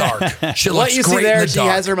great in the dark. She What looks you see great in there, the she dark.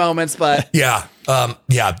 has her moments, but Yeah.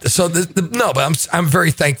 Yeah. So no, but I'm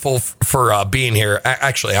very thankful for being here.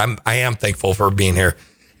 Actually, I am thankful for being here,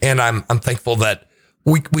 and I'm thankful that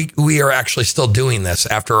we are actually still doing this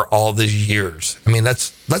after all these years. I mean,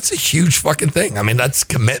 that's a huge fucking thing. I mean, that's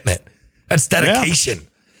commitment. That's dedication.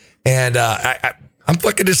 And I'm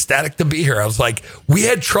fucking ecstatic to be here. I was like, we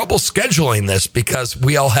had trouble scheduling this because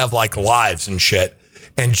we all have like lives and shit.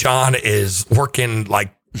 And John is working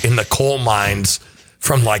like in the coal mines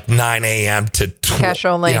from like 9 a.m. to 12. Cash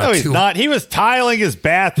only. No, he's 2. not. He was tiling his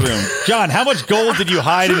bathroom. John, how much gold did you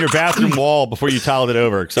hide in your bathroom wall before you tiled it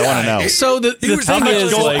over? Because I want to know. So the He was thing how much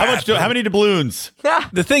is, gold- like, How many doubloons?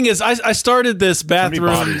 the thing is, I started this bathroom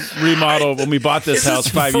bodies? remodel when we bought this Is this house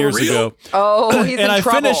 5 for years real? ago. Oh, he's in I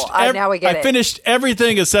trouble. finished. Now we get I it. finished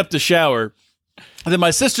everything except the shower. And then my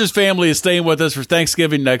sister's family is staying with us for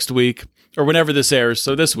Thanksgiving next week, or whenever this airs.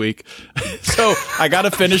 So this week, so I got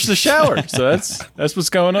to finish the shower. So that's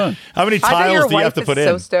what's going on. How many I bet your tiles do you wife have to is put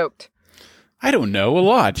so in? stoked. I don't know, a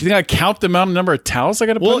lot. Do you think I count the number of towels I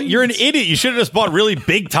got to put Well, in? you're an idiot. You should have just bought really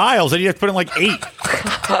big tiles, and you have to put in like 8.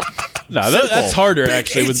 No, that's harder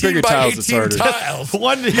actually. With 18 bigger by tiles, it's 18 harder. tiles.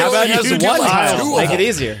 One. How about you just do one tiles? tile? make it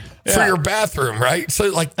easier. for your bathroom, right? So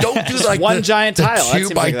like, don't do like one giant tile. That 2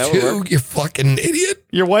 seems by like that would 2. work. You fucking idiot.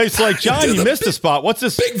 Your wife's like, John, you missed a spot. What's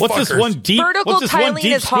this? big What's this fuckers. one deep? Vertical What's this one tiling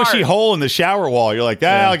deep is hard. squishy hole in the shower wall? You're like,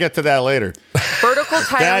 I'll get to that later. Vertical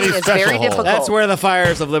tiling Daddy's is special very hole. difficult. That's where the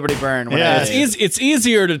fires of Liberty burn. When Yeah. It's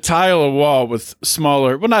easier to tile a wall with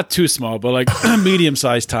smaller, well, not too small, but like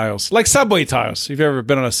medium-sized tiles, like subway tiles. If you've ever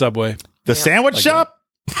been on a subway, The sandwich shop?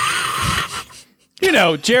 you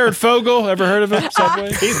know, Jared Fogle. Ever heard of him?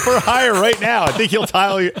 Subway. He's for hire right now. I think he'll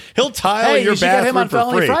tile you. He'll tile Hey, your you should get him bathroom on for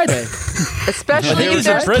Felony free. Friday. Especially if he's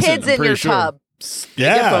in there's prison, kids I'm in pretty your sure. tub.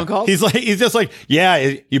 Yeah, phone calls? he's just like,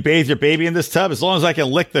 you bathe your baby in this tub. As long as I can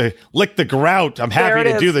lick the grout, I'm happy There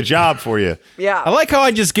it to do is. the job for you. Yeah. I like how I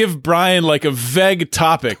just give Brian like a vague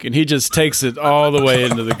topic, and he just takes it all the way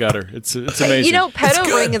into the gutter. It's amazing. You know,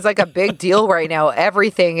 pedo-ring is like a big deal right now.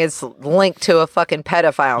 Everything is linked to a fucking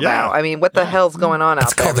pedophile Yeah. now. I mean, what the hell's going on It's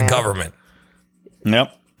out there, called the man? government.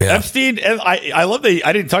 Yep. Yeah. Epstein, and I love that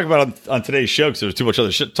I didn't talk about it on today's show because there's too much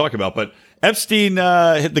other shit to talk about. But Epstein,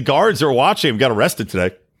 the guards are watching him, got arrested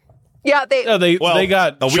today. Yeah, they they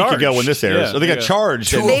got a week charged. ago when this airs. Yeah, so they got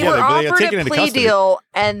charged. and, they yeah, were they got offered taken a into plea custody. deal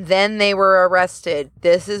and then they were arrested.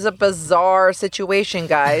 This is a bizarre situation,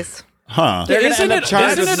 guys. Huh? They're gonna Isn't end up it,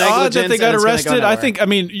 charged isn't with it odd that negligence they got and it's gonna go arrested? I nowhere. think. I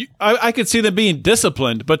mean, I could see them being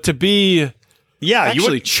disciplined, but to be Yeah,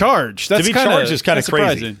 actually charged, that's to be kinda, charged is kind of that's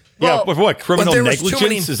crazy. surprising. Yeah, Well, with what? Criminal there was too many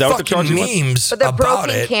negligence? Is that what they're fucking charging with? memes But the about broken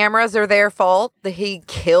it. cameras are their fault. He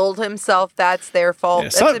killed himself. That's their fault. Yeah,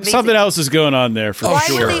 That's amazing. something else is going on there for Why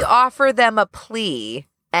sure. would they offer them a plea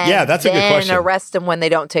and Yeah, that's a good then question. arrest them when they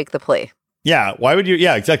don't take the plea? Yeah, why would you?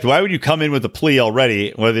 Yeah, exactly. Why would you come in with a plea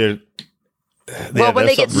already? Whether Well, when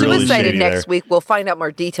they get something really suicided shady next there. week, we'll find out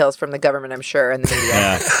more details from the government, I'm sure, and the media.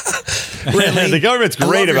 Yeah. The government's I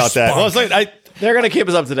love great your about that. Well, it's spunk. like They're going to keep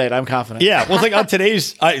us up to date. I'm confident. yeah. Well, it's like on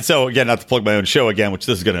today's. So again, not to plug my own show again, which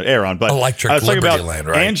this is going to air on, but Electric I was talking about Libertyland,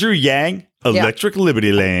 right? Andrew Yang, Electric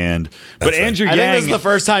Libertyland. But That's right. Andrew I think Yang, this is the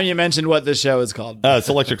first time you mentioned what this show is called. it's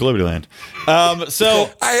Electric Libertyland. So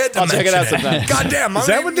I had to I'll check it mention out sometime. Goddamn, Is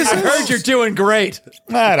that what this I is? heard you're doing great.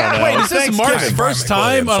 I don't know. Wait, is this Mark's Thanksgiving. first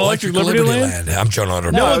time on Electric Libertyland? I'm John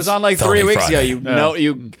Odermatt. No, it was on like 3 Felony weeks Friday. ago.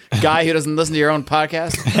 You guy who doesn't listen to your own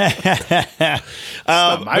podcast.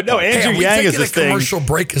 But no, Hey, Andrew are we Yang is taking this a thing. commercial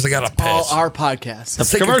break because I got to All piss. our podcasts.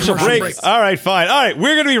 Let's take a Commercial break. All right, fine. All right,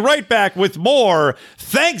 we're going to be right back with more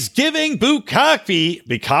Thanksgiving Bukkake.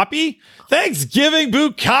 Thanksgiving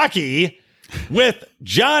Bukkake with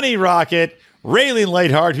Johnny Rocket, Raylene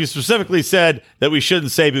Lightheart, who specifically said that we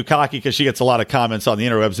shouldn't say Bukkake because she gets a lot of comments on the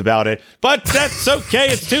interwebs about it. But that's okay.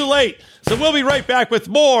 It's too late. So we'll be right back with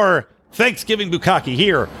more Thanksgiving Bukkake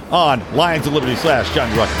here on Lions of Liberty /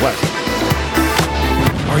 Johnny Rocket West.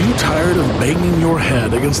 Are you tired of banging your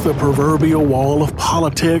head against the proverbial wall of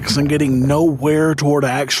politics and getting nowhere toward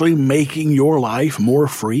actually making your life more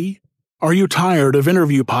free? Are you tired of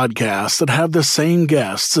interview podcasts that have the same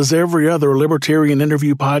guests as every other libertarian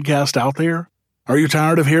interview podcast out there? Are you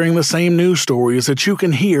tired of hearing the same news stories that you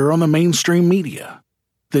can hear on the mainstream media?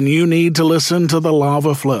 Then you need to listen to The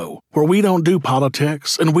Lava Flow, where we don't do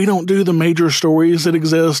politics and we don't do the major stories that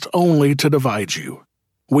exist only to divide you.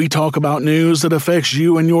 We talk about news that affects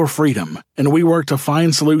you and your freedom, and we work to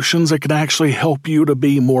find solutions that can actually help you to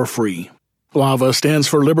be more free. LAVA stands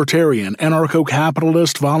for Libertarian,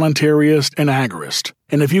 Anarcho-Capitalist, Voluntarist, and Agorist.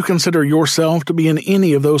 And if you consider yourself to be in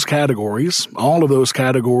any of those categories, all of those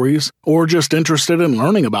categories, or just interested in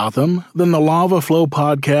learning about them, then the Lava Flow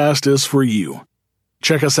podcast is for you.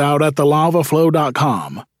 Check us out at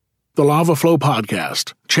thelavaflow.com. The Lava Flow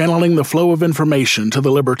Podcast, channeling the flow of information to the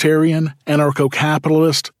libertarian,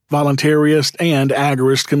 anarcho-capitalist, voluntarist, and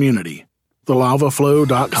agorist community.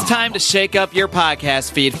 thelavaflow.com. It's time to shake up your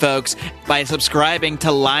podcast feed, folks, by subscribing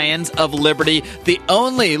to Lions of Liberty, the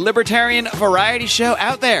only libertarian variety show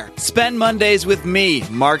out there. Spend Mondays with me,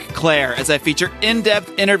 Mark Claire, as I feature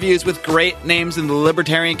in-depth interviews with great names in the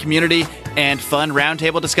libertarian community and fun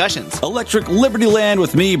roundtable discussions. Electric Libertyland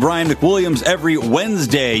with me, Brian McWilliams, every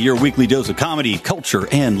Wednesday, your weekly dose of comedy, culture,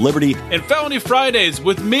 and liberty. And Felony Fridays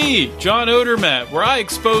with me, John Odermatt, where I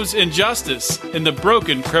expose injustice in the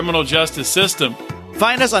broken criminal justice system.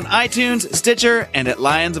 Find us on iTunes, Stitcher, and at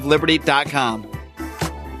lionsofliberty.com.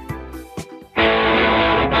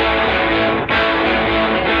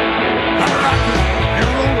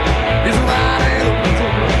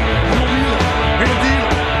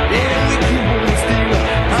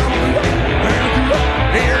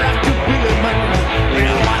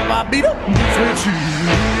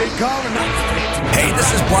 Hey,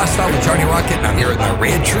 this is Blast Off with Johnny Rocket, and I'm here with my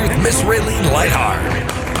Red Truth, Miss Raylene Lightheart.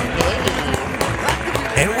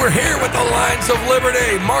 And we're here with the Lions of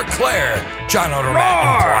Liberty, Mark Claire, John Odermatt,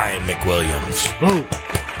 and Brian McWilliams.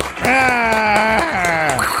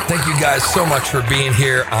 Thank you guys so much for being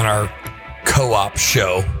here on our co-op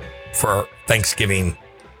show for Thanksgiving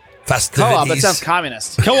festivities. Co-op, that sounds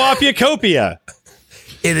communist. Cornucopia.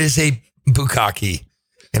 It is a bukkake,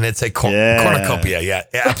 and it's a cornucopia. Yeah,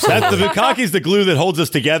 absolutely. That's the bukkake's the glue that holds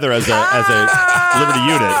us together as a Liberty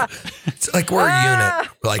unit. It's like we're a unit.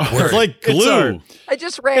 It's like glue. I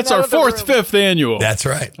just ran. It's out our of the fourth, room. fifth annual. That's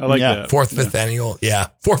right. I like that. Fourth, fifth annual. Yeah.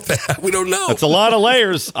 Fourth, fifth. We don't know. That's a lot of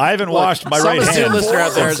layers. I haven't washed my right Some hand. listener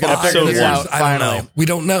out there is going to figure this out. I don't know. We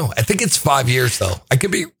don't know. I think it's 5 years though. I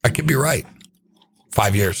could be right.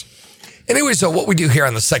 5 years. Anyway, so what we do here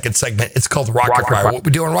on the second segment, it's called Rocket Fire. What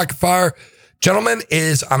we do on Rocket Fire, gentlemen,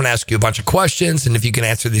 is I'm going to ask you a bunch of questions, and if you can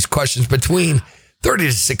answer these questions between 30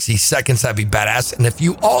 to 60 seconds, that'd be badass. And if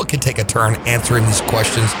you all could take a turn answering these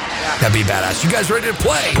questions, that'd be badass. You guys ready to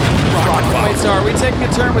play? Wait, so are we taking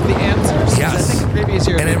a turn with the answers? Yes. I think in previous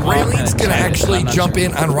years, And then we've all Raylene's kinda going to chatted, actually I'm not jump sure.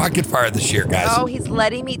 in on Rocket Fire this year, guys. Oh, he's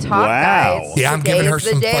letting me talk, Wow. guys. Yeah, I'm Today giving her is the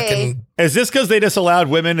some day. fucking... Is this because they disallowed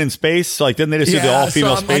women in space? Like, didn't they just do the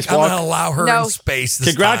all-female so I'm going spacewalk? to allow her No. in space this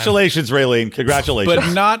Congratulations, Raylene. Congratulations.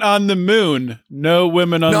 But not on the moon. No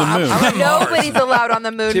women on No, the I'm- moon. I'm on Mars. Nobody's allowed on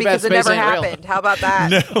the moon Too bad because it space never ain't real. happened. How about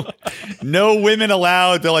that? No women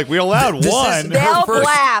allowed. They're like, we allowed This is one. her They'll first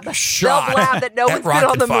blab. shot They'll blab that no at one's been on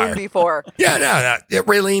Rocket the Fire. moon before. Yeah, no. Yeah,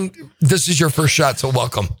 Raylene, this is your first shot, so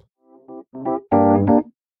welcome.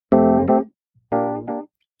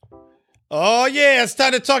 Oh, yeah, it's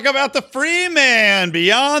time to talk about the free man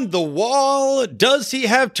beyond the wall. Does he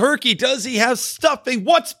have turkey? Does he have stuffing?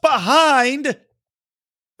 What's behind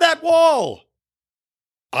that wall?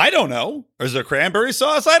 I don't know. Is there cranberry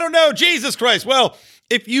sauce? I don't know. Jesus Christ. Well,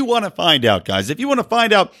 if you want to find out, guys, if you want to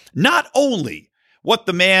find out not only what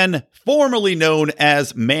the man formerly known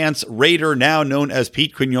as Mance Raider, now known as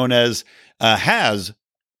Pete Quinones, has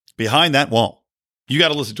behind that wall, you got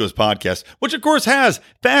to listen to his podcast, which of course has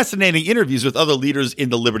fascinating interviews with other leaders in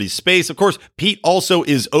the Liberty space. Of course, Pete also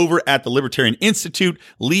is over at the Libertarian Institute,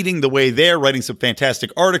 leading the way there, writing some fantastic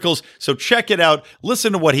articles. So check it out.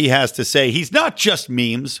 Listen to what he has to say. He's not just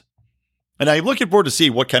memes. And I'm looking forward to see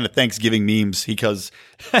what kind of Thanksgiving memes because,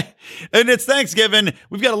 and it's Thanksgiving.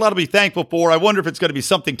 We've got a lot to be thankful for. I wonder if it's going to be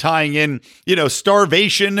something tying in,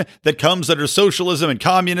 starvation that comes under socialism and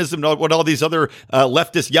communism, and what all these other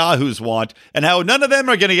leftist yahoos want, and how none of them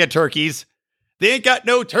are going to get turkeys. They ain't got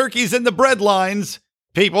no turkeys in the bread lines,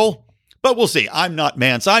 people. But we'll see. I'm not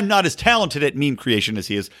Mance. I'm not as talented at meme creation as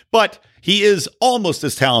he is, but he is almost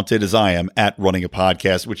as talented as I am at running a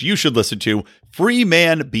podcast, which you should listen to, Free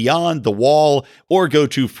Man Beyond the Wall, or go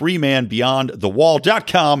to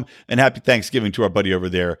freemanbeyondthewall.com. And happy Thanksgiving to our buddy over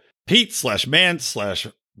there,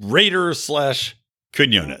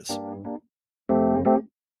 Pete/Mance/Raider/Quinones.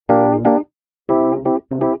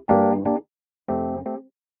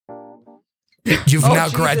 You've now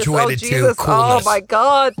Jesus. graduated to Jesus. coolness. Oh, my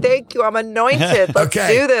God. Thank you. I'm anointed. Let's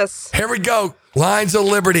Okay. do this. Here we go. Lions of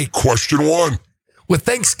Liberty. Question 1. With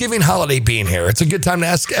Thanksgiving holiday being here, it's a good time to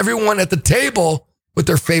ask everyone at the table what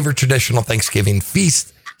their favorite traditional Thanksgiving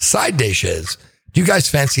feast side dish is. Do you guys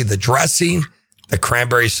fancy the dressing, the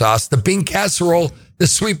cranberry sauce, the bean casserole, the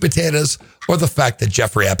sweet potatoes, or the fact that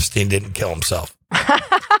Jeffrey Epstein didn't kill himself?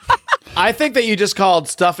 I think that you just called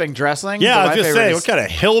stuffing dressing. Yeah, but I my was just favorite saying, is- what kind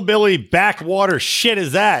of hillbilly backwater shit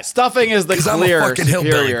is that? stuffing is the Because I'm a clear fucking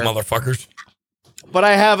hillbilly, superior. motherfuckers. But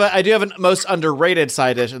I do have a most underrated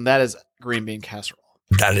side dish, and that is green bean casserole.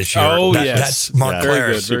 That is your. Oh, that- yes. That's Mark Yeah, very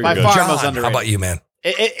Claire's. good, very By good. far John, most how underrated. about you, man?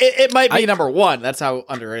 It might be number one. That's how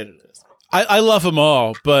underrated it is. I love them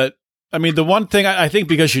all, but I mean, the one thing I think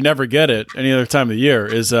because you never get it any other time of the year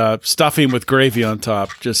is stuffing with gravy on top.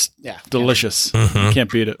 Just delicious. You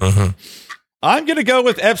can't beat it. I'm going to go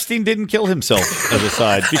with Epstein didn't kill himself as a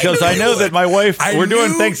side because I knew know you that would. my wife, I we're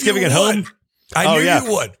doing knew Thanksgiving you at home. would. I Oh, knew yeah.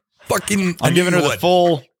 you would. Fucking, I'm giving her the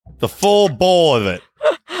full bowl of it.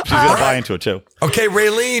 She's going to buy into it too. Okay,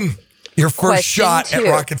 Raylene, your first Question shot at 2.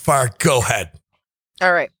 Rocket Fire. Go ahead.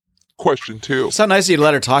 All right. Question 2. So nice of you to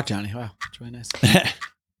let her talk, Johnny. Wow, it's really nice.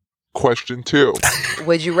 Question 2.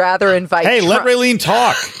 Would you rather invite Hey, let Trump? Raylene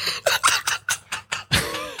talk.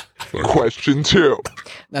 Question 2.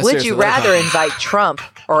 No, Would seriously, you let her rather talk. invite Trump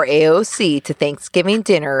or AOC to Thanksgiving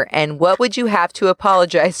dinner, and what would you have to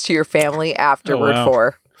apologize to your family afterward wow.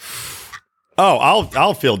 for? Oh,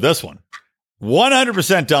 I'll field this one.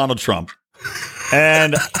 100% Donald Trump.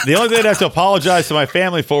 And the only thing I'd have to apologize to my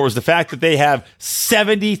family for was the fact that they have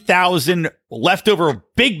 70,000 leftover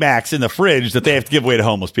Big Macs in the fridge that they have to give away to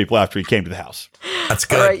homeless people after he came to the house. That's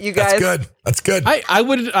good. All right, you guys. That's good. I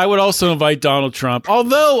would also invite Donald Trump.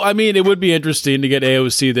 Although, I mean, it would be interesting to get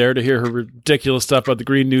AOC there to hear her ridiculous stuff about the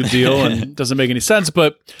Green New Deal and it doesn't make any sense.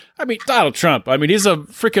 But I mean, Donald Trump. I mean, he's a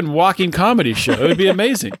freaking walking comedy show. It would be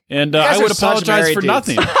amazing, and I would apologize for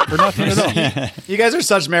nothing. For nothing at all. You guys are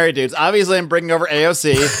such married dudes. Obviously, I'm bringing over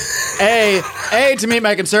AOC. A to meet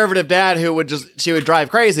my conservative dad, who she would drive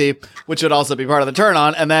crazy, which would also be part of the turn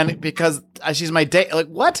on. And then because she's my date, like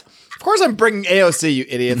what? Of course, I'm bringing AOC, you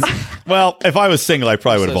idiots. Well, if I was single, I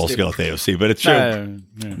probably would have also gone with AOC, but it's true.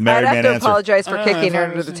 I'd have to apologize for kicking her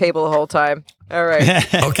under the table the whole time. All right.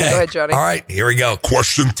 Okay. Go ahead, Johnny. All right, here we go.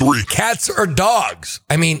 Question 3. Cats or dogs?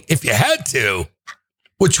 I mean, if you had to,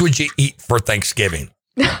 which would you eat for Thanksgiving?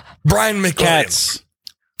 Brian McCats. Cats.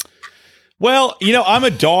 Well, I'm a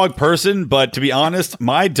dog person, but to be honest,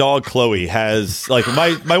 my dog Chloe has, like,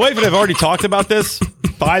 my wife and I have already talked about this,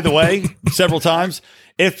 by the way, several times.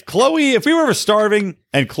 If we were ever starving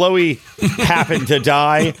and Chloe happened to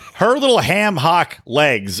die, her little ham hock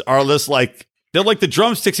legs are just like, they're like the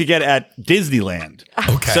drumsticks you get at Disneyland.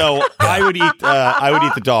 Okay. So I would eat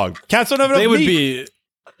the dog. Cats don't have enough meat.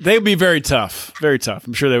 They would be very tough. Very tough.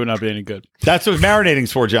 I'm sure they would not be any good. That's what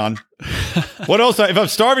marinating's for, John. What else? If I'm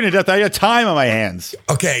starving to death, I got time on my hands.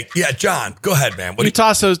 Okay, yeah, John, go ahead, man. What do You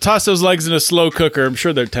toss those legs in a slow cooker. I'm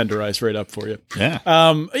sure they're tenderized right up for you. Yeah.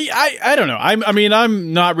 I don't know.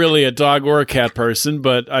 I'm not really a dog or a cat person,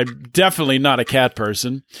 but I'm definitely not a cat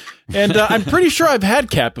person. And I'm pretty sure I've had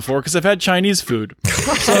cat before because I've had Chinese food.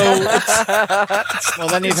 So well,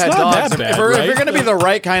 then you've had not dogs. that bad, if you're going to be the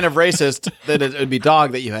right kind of racist, then it would be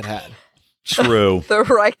dog that you had. True. The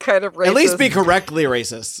right kind of racist. At least be correctly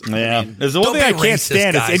racist. Yeah. There's the one thing I can't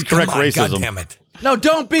stand is incorrect racism. God damn it. No,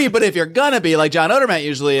 don't be. But if you're going to be like John Odermatt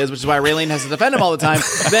usually is, which is why Raylene has to defend him all the time,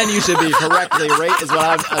 then you should be correctly racist.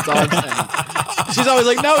 That's all I'm saying. She's always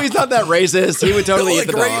like, no, he's not that racist. He would totally eat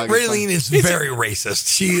the dog. Raylene is very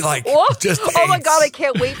racist. She just Oh my hates- God, I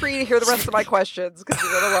can't wait for you to hear the rest of my questions because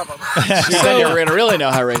you're going to love them. Then you're going to really know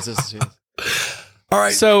how racist she is. All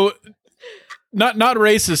right. So not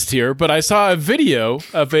racist here, but I saw a video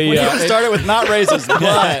of We started with not racist,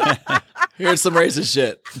 but here's some racist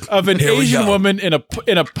shit. of an Here we Asian go. woman in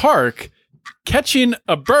a park catching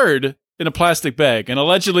a bird in a plastic bag, and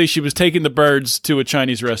allegedly she was taking the birds to a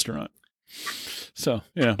Chinese restaurant. So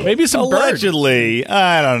maybe some bird. Allegedly,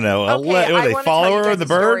 I don't know. Okay, Would they wanna follow tell you her guys in the a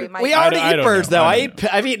story. bird? My- We I already don't eat birds, know. though. I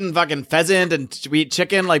don't I've eaten fucking pheasant and we eat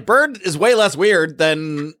chicken. Like, bird is way less weird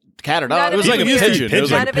than cat or dog. None It was of like a it's weird. pigeon. It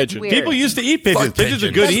was None like a of it's pigeon. weird. People used to eat pigeons. Fuck Pigeons are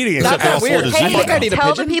pigeons. good eating, Not except they're that all full weird. of Hey, disease. look, I'd eat a Tell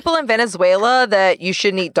the pigeon. people in Venezuela that you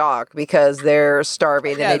shouldn't eat dog because they're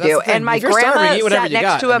starving, Yeah, and they do. that's the thing. And my If you're starving, grandma eat whatever sat you next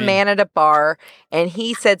got. to a man at a bar, and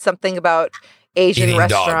he said something about Asian Eating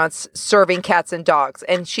dog. restaurants serving cats and dogs.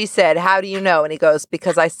 And she said, "How do you know?" And he goes,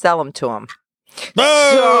 "Because I sell them to them."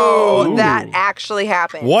 So that actually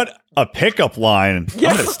happened. What a pickup line. I'm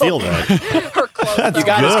going to steal that. Her clothes. You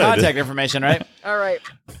got his Good. contact information, right? All right.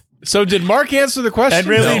 So did Mark answer the question? And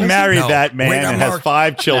really No. married No. that man Wait, and has Mark.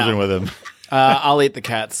 5 children with him. I'll eat the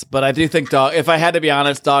cats, but I do think dog. If I had to be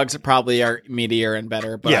honest, dogs probably are meatier and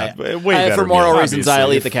better. But Yeah, way better for moral meat, reasons, obviously.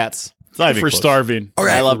 I'll eat the cats. It's not even For close. starving.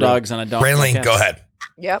 Okay. I love dogs and I don't. like Raylene, cats. go ahead.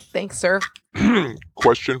 Yep. Thanks, sir.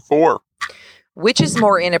 Question 4. Which is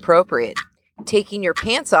more inappropriate? Taking your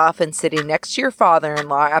pants off and sitting next to your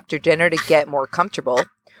father-in-law after dinner to get more comfortable,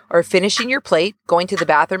 or finishing your plate, going to the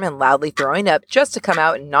bathroom and loudly throwing up just to come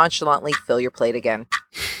out and nonchalantly fill your plate again?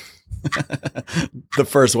 The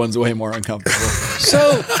first one's way more uncomfortable.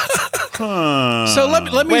 So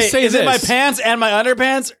let me Wait, say is this. it my pants and my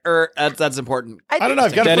underpants, or that's important? I don't know.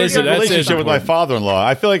 I've got a That pretty is- good that's relationship with my important. father-in-law.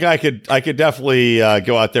 I feel like I could definitely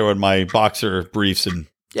go out there with my boxer briefs and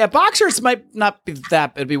Yeah, boxers might not be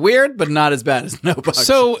that. It'd be weird, but not as bad as no boxers.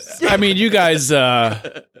 So, I mean, you guys,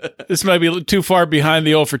 this might be too far behind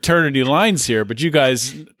the old fraternity lines here, but you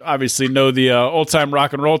guys obviously know the old-time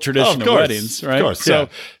rock and roll tradition of course. weddings, right? Of course, so yeah.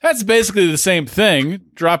 that's basically the same thing,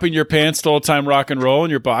 dropping your pants to old-time rock and roll and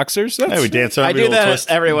your boxers. That's, hey, we dance around I a do little that twist.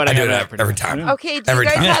 at every wedding. I do I've that ever every done. time. Okay, do Every you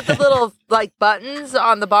guys time. have the little like buttons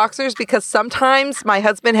on the boxers? Because sometimes my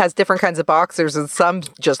husband has different kinds of boxers and some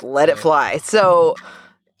just let it fly. So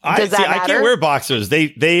does that I matter? can't wear boxers.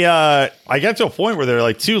 They I got to a point where they're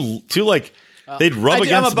like too like they'd rub I'm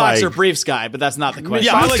against a boxer my briefs guy, but that's not the question.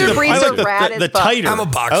 Yeah, I like Boxer the, briefs I like are the, rad the, as the fuck. tighter. I'm a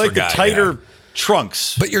boxer I like the guy, tighter yeah.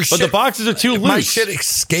 trunks. But your the shit- boxers are too loose. My shit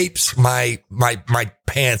escapes my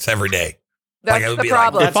pants every day. That's Like, it would the be like-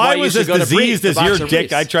 problem. If That's why I you was should as go to diseased briefs, as the your boxer dick,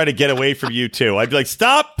 briefs. I'd try to get away from you too. I'd be like,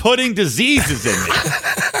 stop putting diseases in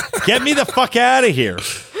me. Get me the fuck out of here.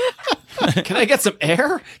 Can I get some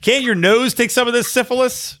air? Can't your nose take some of this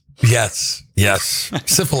syphilis? Yes.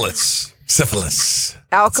 Syphilis.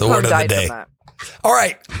 Al That's the word Capone of the died day. from that. All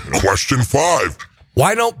right. Question 5.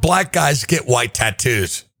 Why don't black guys get white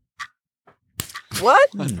tattoos? What?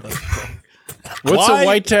 What's Why? a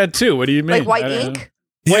white tattoo? What do you mean? Like white I don't ink?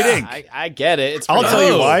 White Yeah. ink. I get it. It's I'll pretty- tell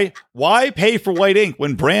you Oh. why. Why pay for white ink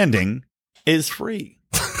when branding is free?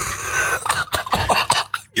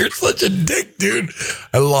 You're such a dick, dude.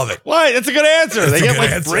 I love it. Why? That's a good answer. That's They a get good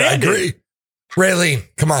like answer. I branding. agree. Raylene,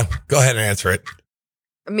 come on. Go ahead and answer it.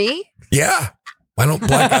 Me? Yeah. Why don't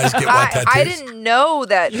black guys get white tattoos? I didn't know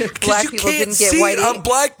that Because black you people can't didn't get see white it on ink.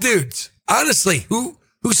 black dudes. Honestly, who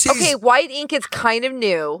sees? Okay, white ink is kind of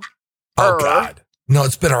new. Oh God, no!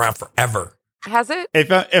 It's been around forever. Has it?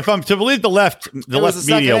 If I'm to believe the left was the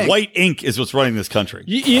second media, ink. white ink is what's running this country.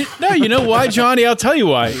 You know why, Johnny? I'll tell you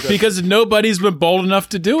why. Because nobody's been bold enough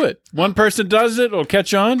to do it. One person does it, it'll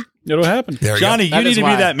catch on, it'll happen. There we Johnny, go. you That need is to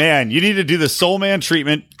why. be that man. You need to do the Soul Man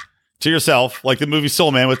treatment to yourself, like the movie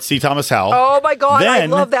Soul Man with C. Thomas Howell. Oh my god, I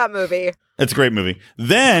Then- love that movie. It's a great movie.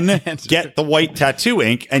 Then get the white tattoo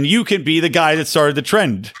ink, and you can be the guy that started the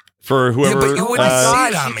trend for whoever. but you wouldn't see Gosh,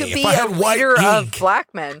 it on you me. could If be I a had white leader of ink, black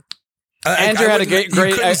men. Andrew had a wouldn't- great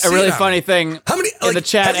you couldn't a see really it on funny me. thing. How many in the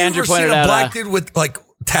chat? have you Andrew ever seen pointed a out. black dude with like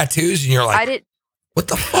tattoos, and you're like, I did. what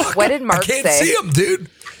the fuck? What did Mark I can't say? see them, dude.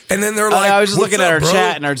 And then they're like, I was just "What's looking at up, our bro?"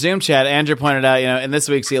 chat and our Zoom chat. Andrew pointed out, in this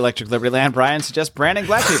week's The Electric Libertyland, Brian suggests branding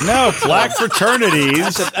black people. No, black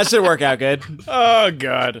fraternities. That should work out good. Oh,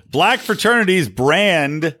 God. Black fraternities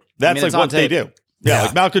brand. That's mean, like it's on what they tape. do. Yeah, Yeah.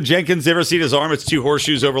 like Malcolm Jenkins. You ever seen his arm? It's two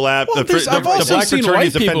horseshoes overlap. Well, I've also seen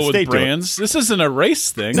white people with brands. This isn't a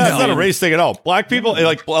race thing. No, it's not a race thing at all. Black people,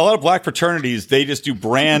 like a lot of black fraternities, they just do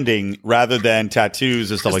branding rather than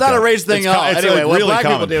tattoos and stuff It's like that. not a race thing. It's co- it's, Anyway, like, what really black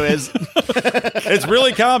common. people do is It's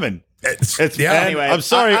really common. It's, It's yeah. and Anyway, I'm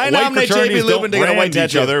sorry, I white nominate fraternities JB don't Lubin to get a white brand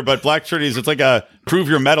each tattoo. other, but black fraternities, it's like a prove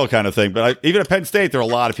your medal kind of thing. But even at Penn State, there are a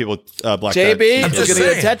lot of people with black JB tattoos. I'm is just going to get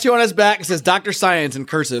a saying. tattoo on his back that says Dr. Science in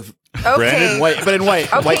cursive. Okay. White, but in white.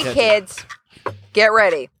 white Okay, tattoo. kids, get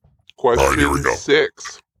ready. Question here we go.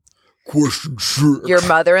 6. Question 6. Your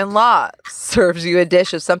mother-in-law serves you a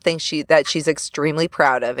dish of something that she's extremely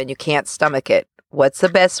proud of, and you can't stomach it. What's the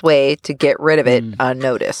best way to get rid of it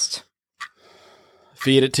unnoticed?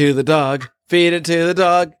 Feed it to the dog. Feed it to the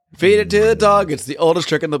dog. Feed it to the dog. It's the oldest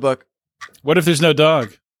trick in the book. What if there's no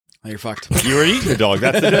dog? Oh, you're fucked. You were eating the dog.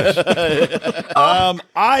 That's the dish.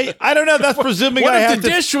 I don't know. That's presuming What I if have the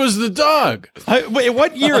to. dish was the dog? Wait,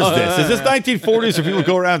 what year is this? Is this 1940s where people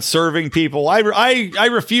go around serving people? I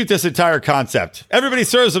refute this entire concept. Everybody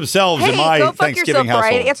serves themselves Hey, in my go fuck Thanksgiving yourself,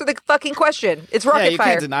 Brian. household. Answer the fucking question. It's Yeah, rocket you fire.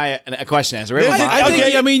 can't deny a question answer. This is- I think.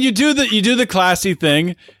 Okay. I mean, you do the classy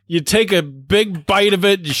thing. You take a big bite of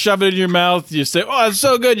it. You shove it in your mouth. You say, "Oh, it's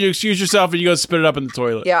so good." You excuse yourself and you go spit it up in the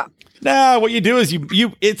toilet. Yeah. Nah, what you do is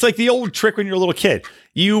you. It's like the old trick when you're a little kid.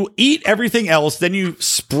 You eat everything else, then you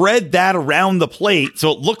spread that around the plate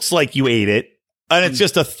so it looks like you ate it, and it's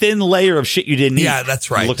just a thin layer of shit you didn't eat. Yeah, that's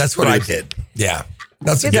right. Looks That's what I pretty- did. Yeah.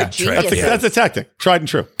 That's a He's a good genius. trick. Yeah. That's a tactic, tried and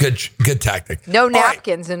true. Good tactic. No All right.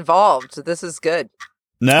 napkins involved. So this is good.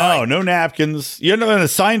 No napkins. You're not in a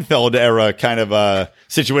Seinfeld era kind of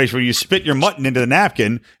situation where you spit your mutton into the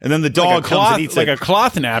napkin and then the dog comes and eats like it. a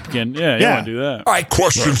cloth napkin. Yeah, you Yeah. want to do that. All right.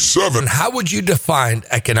 Question 7. How would you define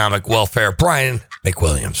economic welfare? Brian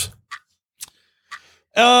McWilliams.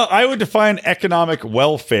 I would define economic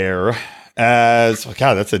welfare as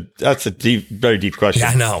God. That's a deep, very deep question. Yeah,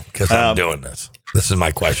 I know, because I'm doing this. This is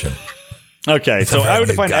my question. Okay, It's a so very I would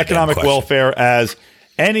good define goddamn economic question. welfare as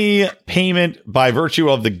any payment by virtue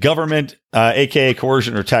of the government, aka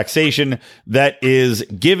coercion or taxation, that is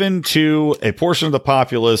given to a portion of the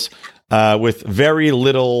populace with very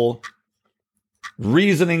little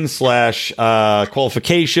reasoning /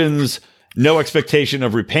 qualifications, no expectation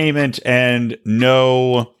of repayment, and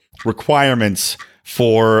no requirements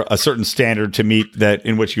for a certain standard to meet that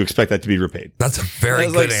in which you expect that to be repaid. That's a very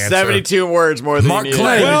There's good like answer. 72 words more than Mark you needed.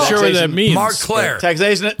 Claire. I'm not sure what that Taxation- means. Mark Claire.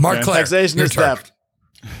 Taxation. Mark Claire. Taxation Your is turn. theft.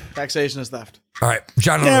 Taxation is theft. All right,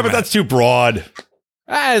 John. Yeah, but Matt. that's too broad.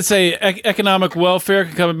 I'd say economic welfare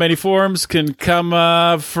can come in many forms. Can come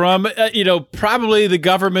from, probably the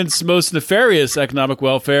government's most nefarious economic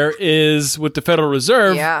welfare is with the Federal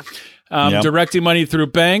Reserve. Yeah. Yep. Directing money through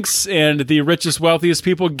banks and the richest, wealthiest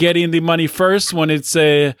people getting the money first when it's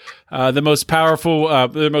the most powerful,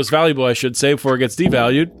 the most valuable, I should say, before it gets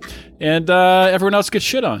devalued, and everyone else gets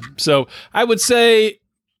shit on. So I would say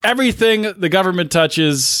everything the government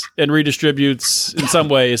touches and redistributes in some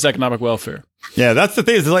way is economic welfare. Yeah, that's the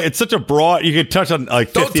thing. Is like it's such a broad. You could touch on like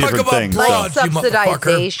 50 different things. Like so.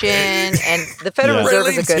 subsidization, and the Federal Reserve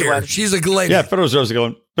is a good one. She's a good lady. Yeah, Federal Reserve's a good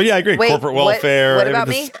one. But yeah, I agree. Wait, Corporate welfare. What about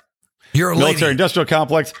me? You're a military industrial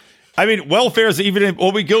complex. I mean, welfare is even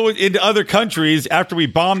when we go into other countries after we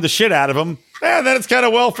bomb the shit out of them. Then it's kind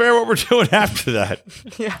of welfare what we're doing after that.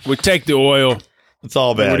 Yeah. We take the oil. It's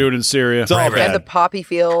all bad. We're doing it in Syria. It's all bad. And the poppy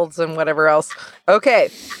fields and whatever else. Okay.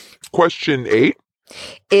 Question 8.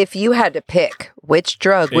 If you had to pick, which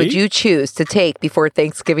drug would you choose to take before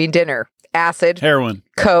Thanksgiving dinner? Acid, Heroin,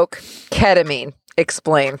 Coke, ketamine.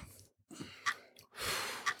 Explain.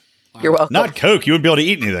 You're welcome. Not Coke. You wouldn't be able to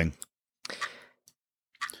eat anything.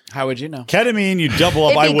 How would you know? Ketamine, you double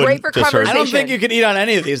up. It'd be I wouldn't. great for Just heard. I don't think you can eat on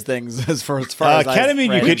any of these things as far as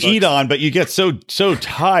ketamine you could eat on, but you get so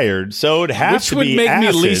tired. So it'd have which to would be make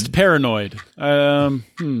acid. me least paranoid. I don't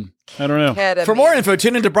know. Ketamine. For more info,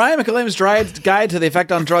 tune into Brian McCullame's Guide to the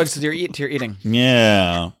Effect on Drugs to your Eating.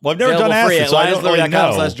 Yeah. Well, I've never done Available free acid, at so I don't really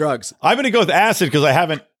know. lionsliberty.com/drugs. I'm going to go with acid because I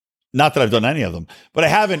haven't, not that I've done any of them, but I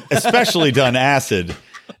haven't especially done acid.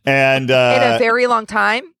 And in a very long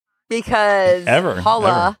time because ever.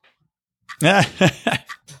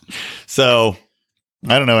 So,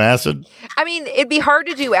 I don't know, acid. I mean, it'd be hard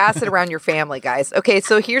to do acid around your family, guys. Okay,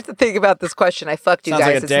 so here's the thing about this question. I fucked you Sounds guys.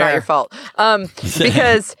 like a It's not dare. your fault.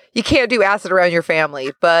 Because you can't do acid around your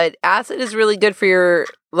family, but acid is really good for your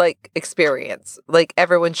experience. Like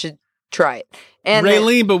everyone should try it. And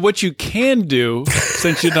Raylene, but what you can do,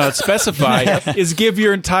 since you're not specified, is give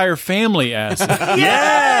your entire family acid.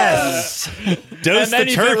 Yes! Dose then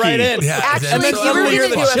the you fit turkey. right in. Yeah, actually, if you were going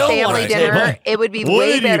to do a family dinner, it would be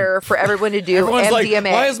way better for everyone to do Everyone's MDMA.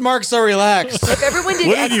 like, why is Mark so relaxed? If everyone did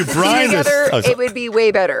What did you ecstasy brine this- together, Oh, sorry. it would be way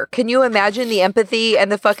better. Can you imagine the empathy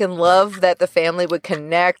and the fucking love that the family would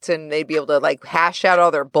connect and they'd be able to hash out all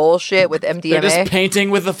their bullshit with They're MDMA? just painting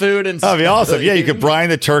with the food and That'd be awesome. Yeah, you could brine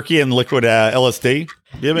the turkey in liquid LSD.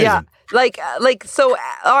 Be amazing. Yeah. So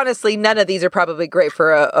honestly, none of these are probably great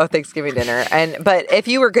for a Thanksgiving dinner. But if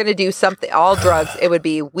you were going to do something, all drugs, it would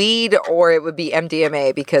be weed or it would be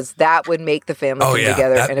MDMA because that would make the family come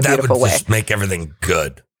together in a beautiful would way. just make everything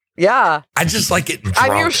good. Yeah. I just like it drunk.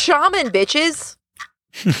 I'm your shaman, bitches.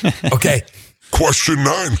 Okay. Question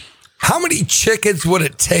 9. How many chickens would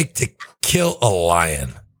it take to kill a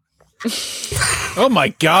lion? Oh my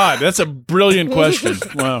God, that's a brilliant question.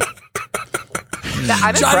 Wow.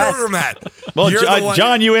 I'm John impressed. Overmat. Well, You're the one-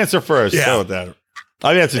 John, you answer first. Yeah. Go with that.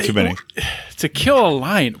 I've answered too many. To kill a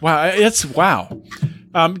lion. Wow, that's wow.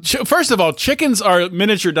 First of all, chickens are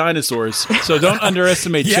miniature dinosaurs, so don't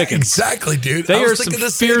underestimate Yeah, chickens. exactly, dude. They I was are thinking some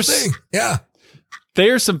the same fierce- thing. Yeah. They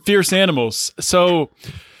are some fierce animals. So,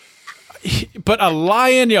 but a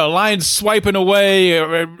lion, lion's swiping away,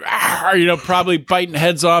 probably biting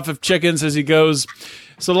heads off of chickens as he goes.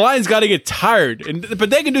 So the lion's got to get tired, but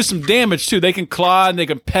they can do some damage too. They can claw and they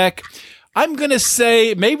can peck. I'm gonna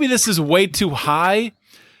say maybe this is way too high,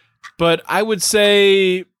 but I would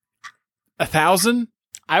say 1,000.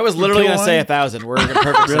 I was literally Kill going to say one? 1,000. We're in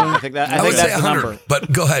perfect sync. I think I would that's say the 100. number.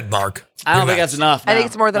 But go ahead, Mark. I don't You're think next. that's enough. I think no.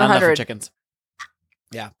 it's more than Not enough for 100. chickens.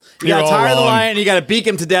 Yeah. You You're got to all tire the wrong. lion and you got to beak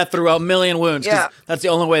him to death through a million wounds. 'cause Yeah. That's the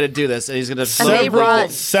only way to do this. And he's going to And they run.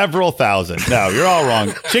 Several thousand. No, you're all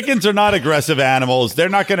wrong. Chickens are not aggressive animals. They're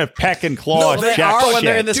not going to peck and claw. No, they jack are when shit.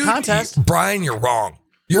 they're in this Dude, contest. Brian, you're wrong.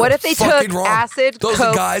 You're What if they fucking took wrong. acid, Those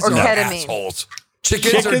coke, guys or are ketamine? assholes.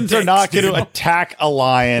 Chickens are dicks, not going dude. to attack a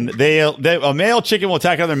lion. A male chicken will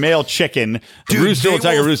attack another male chicken. A Dude, rooster will they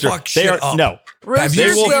attack a will rooster. fuck They shit are up. no. Have you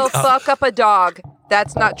Roosters seen- will fuck up a dog.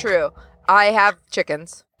 That's not true. I have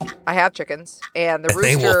chickens. And the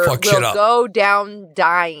They will rooster fuck shit will up. go down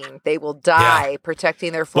dying. They will die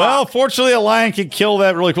protecting their Well, flock. fortunately, a lion can kill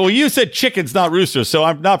that really quick. Well, you said chickens, not roosters, so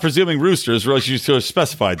I'm not presuming roosters. Or else you should have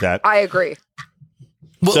specified that. I agree.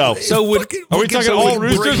 Well, So would- fucking- Are we talking all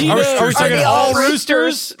roosters? Are we talking all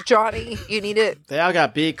roosters? Johnny, you need it. They all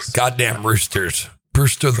got beaks. Goddamn roosters.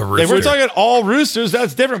 Brewster the If rooster. we're talking all roosters,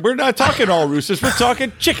 that's different. We're not talking all roosters. We're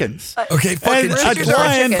talking chickens. Okay, fucking And roosters a are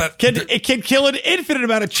lion chicken. can kill an infinite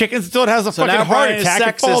amount of chickens until it has a So fucking now heart Brian is attack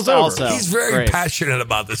and sexist falls over. also. He's very Great. passionate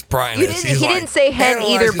about this, Brian. You is. didn't, He's he like didn't say hen either,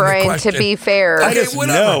 analyzing the Brian, to question. be fair. I just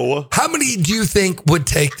whatever. know. How many do you think would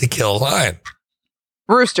take to kill a lion?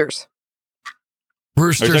 Roosters.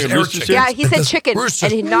 Roosters, Are you talking or roosters? chickens? Yeah, he said chicken,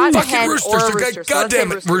 Roosters. and not a Fucking hen roosters. or a Okay, rooster. So let's say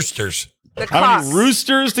goddamn it, roosters. The How cock. many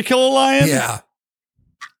roosters to kill a lion? Yeah.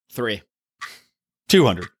 3.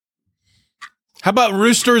 200. How about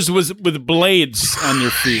roosters with blades on their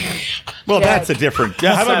feet? Well, Yeah. that's a different.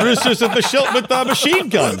 Yeah, how about roosters with machine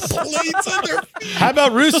guns? Blades on their feet. How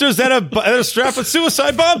about roosters that are strapped with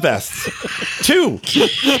suicide bomb vests? 2.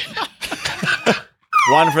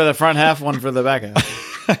 One for the front half, one for the back half.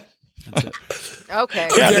 Okay.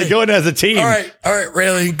 Yeah, they go in as a team. All right,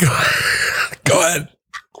 Raylene, go ahead.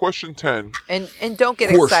 Question 10. And don't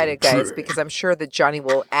get excited, guys, because I'm sure that Johnny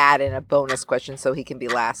will add in a bonus question so he can be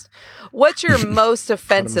last. What's your most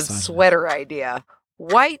offensive sweater idea?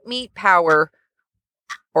 White meat power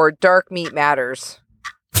or dark meat matters?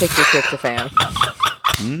 Pick your tryptophan.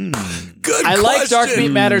 Good I like dark meat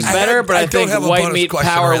matters better, but I think don't have a white bonus meat question,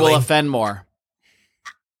 power will Raylene. offend more.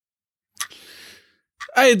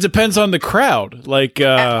 It depends on the crowd. Like,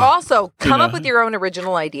 Also, come know. up with your own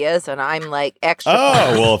original ideas, and I'm like extra.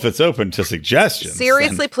 Oh, well, if it's open to suggestions.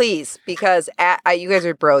 Seriously, please, because you guys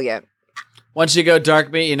are brilliant. Once you go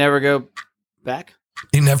dark meat, you never go back.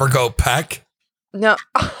 You never go pack. No.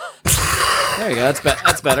 There you go. That's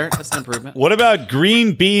better. That's an improvement. What about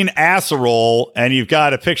green bean casserole and you've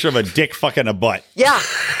got a picture of a dick fucking a butt? Yeah,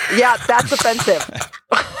 that's offensive.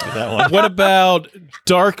 That one. what about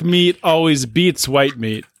dark meat always beats white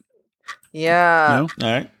meat? Yeah, No?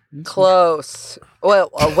 All right. close. Well,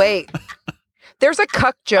 wait. There's a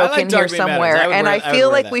cuck joke I like in here dark meat matters. somewhere, I would and wear- I I would feel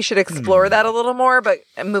wear like that. we should explore that a little more. But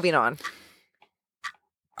moving on.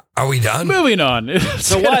 Are we done? Moving on.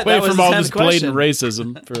 So Get what? away That was from the all 10th this blatant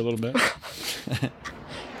racism for a little bit.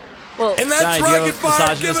 Well, And that's Johnny, do you have a Rocket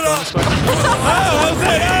Fire. Give misogynist it bonus up.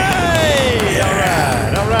 question? Hey!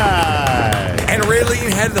 All right. And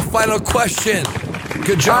Raylene had the final question.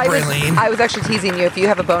 Good job, Raylene. I was actually teasing you. If you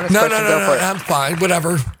have a bonus No, question, go for it. I'm fine.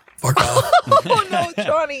 Whatever. Fuck off. Oh no,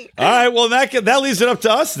 Johnny. All right. Well, that leaves it up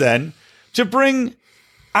to us then to bring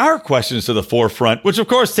our questions to the forefront, which of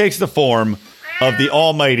course takes the form of the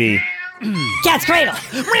almighty. Cat's Cradle.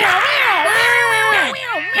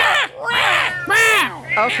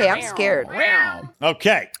 Okay, I'm scared.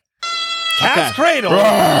 Okay. Cat's Cradle.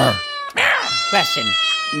 Question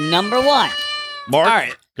number 1. Mark, All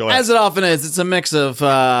right. go ahead. As it often is, it's a mix of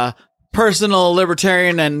personal,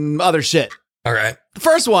 libertarian, and other shit. All right. The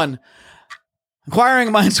first one,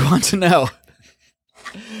 inquiring minds want to know: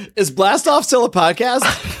 is Blast Off still a podcast?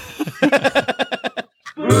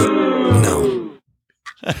 No.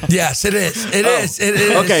 Yes, it is. It is. It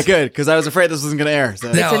is. Okay, good, because I was afraid this wasn't going to air.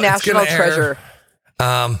 So. No, It's a gonna national air. treasure.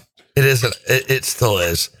 It isn't. It still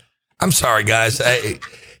is. I'm sorry, guys.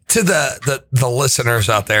 To the listeners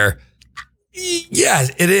out there, yeah,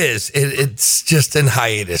 it is. It's just in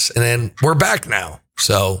hiatus, and then we're back now.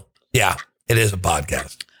 So yeah, it is a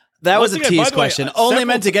podcast. That was Once a again, by tease the way, question, only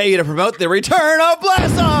meant to get you to promote the return of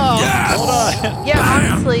Blast Off. Yes! Yeah,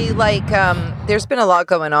 honestly, like, there's been a lot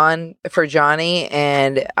going on for Johnny,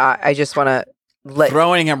 and I just want to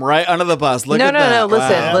Throwing him right under the bus. Look at that. No.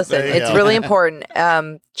 Listen, Wow. listen. There you It's go. really important.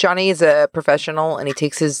 Johnny is a professional, and he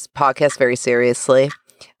takes his podcast very seriously.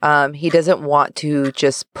 He doesn't want to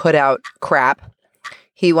just put out crap.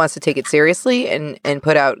 He wants to take it seriously and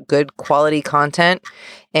put out good quality content.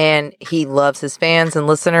 And he loves his fans and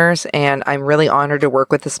listeners. And I'm really honored to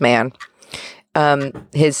work with this man.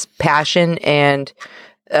 His passion and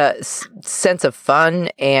sense of fun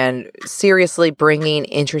and seriously bringing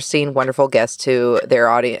interesting, wonderful guests to their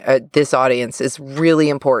audience, this audience is really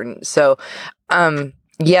important. So,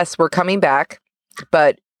 yes, we're coming back,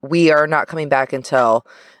 but we are not coming back until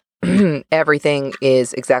everything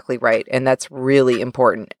is exactly right. And that's really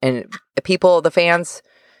important. And the fans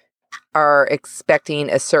are expecting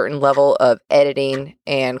a certain level of editing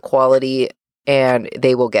and quality, and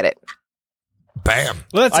they will get it. Bam.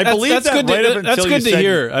 Well, I believe that's that good. right up That's until good you to said-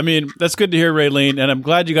 hear. I mean, that's good to hear, Raylene, and I'm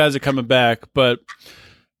glad you guys are coming back. But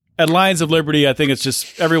at Lions of Liberty, I think it's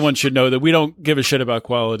just everyone should know that we don't give a shit about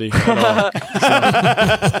quality at all.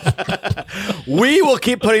 We will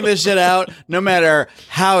keep putting this shit out no matter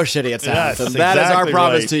how shitty it sounds. Yes, and that is our exactly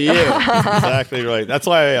promise right. to you. Exactly right. That's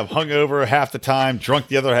why I'm hungover half the time, drunk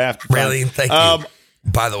the other half the time. Raylene, thank you.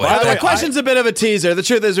 By the way, That question's a bit of a teaser. The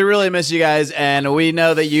truth is, we really miss you guys, and we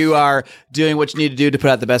know that you are doing what you need to do to put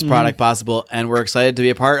out the best product possible, and we're excited to be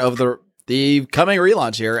a part of the coming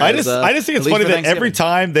relaunch here. I just think it's funny that every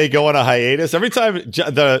time they go on a hiatus, every time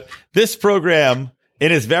this program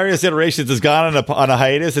in its various iterations has gone on a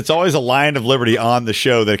hiatus, it's always a Lion of Liberty on the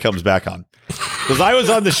show that it comes back on. Because I was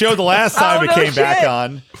on the show the last time it came back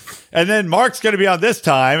on. And then Mark's going to be on this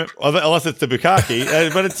time, unless it's the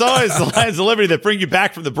Bukkake. But it's always the Lions of Liberty that bring you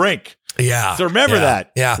back from the brink. yeah. So remember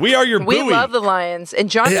that. Yeah. We are your We buoy. love the Lions, and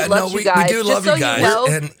Johnny Yeah, loves no, you guys. we do Just love so you guys. you know,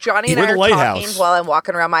 And Johnny and we're I the are lighthouse. talking while I'm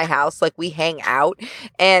walking around my house. Like, we hang out,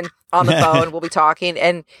 and on the phone we'll be talking,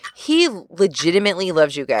 and he legitimately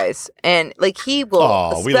loves you guys, and like he will, Aw,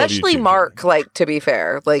 we love you especially too, Mark. Like, to be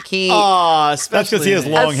fair, like he. That's because he has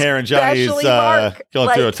long hair and Johnny's Especially Mark, going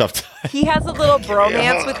through a like, tough time. He has a little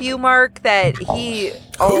bromance with you, Mark, that he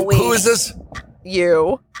always. Who is this?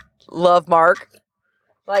 you. Love Mark.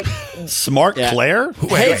 Like, Smart Claire?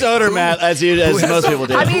 Hates Odermatt as most people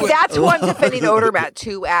do. I mean, that's who I'm defending Odermatt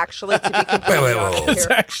to, actually, to be completely honest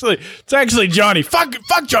here. It's actually Johnny. Fuck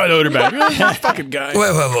John Odermatt. You're a fucking guy.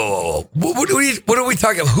 Whoa. What are we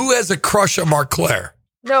talking about? Who has a crush on Mark Claire?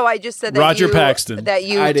 No, I just said that Roger Paxton. That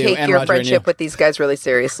you I do, take and your Roger friendship and you. with these guys really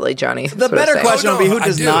seriously, Johnny. The better question would be who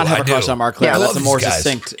does not have a crush on Mark Claire. I That's love a more these guys.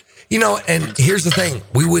 succinct. You know, and here's the thing.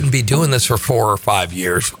 We wouldn't be doing this for 4 or 5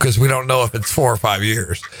 years because we don't know if it's 4 or 5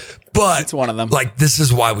 years. But It's one of them. Like, this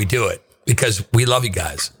is why we do it, because we love you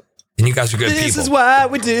guys. And you guys are good people. This is why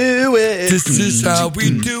we do it. This is how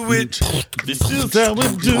we do it. This is how we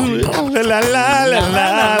do it. La, la, la,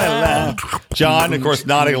 la, la. John, of course,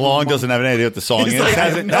 nodding along, doesn't have any idea what the song is. like,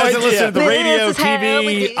 Hasn't no idea. listened to the radio, This is how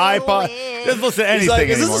we TV, do iPod. it. Doesn't listen to anything He's like,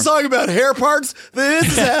 is anymore. this a song about hair parts?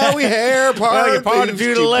 This is how we hair part. Well, you parted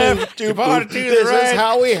to the left, you parted to the This right. is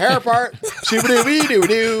how we hair part.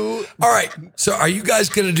 Shoo-ba-doo-doo-doo. All right. So are you guys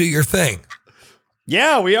going to do your thing?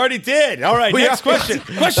 Yeah, we already did. All right, next question.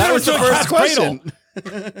 Question That was the first question.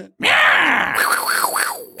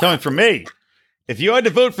 Coming from me. If you had to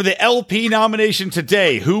vote for the LP nomination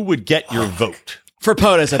today, who would get your vote? For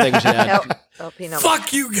POTUS, I think we should add. LP number.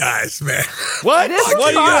 Fuck you guys, man. What? This is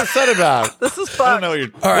What are you fun. upset about? This is I fun. don't know what you're.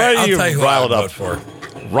 All right, what are I'll tell you who riled I'll up vote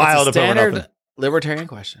for. Riled up over Standard nothing. libertarian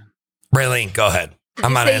question. Raylene, go ahead.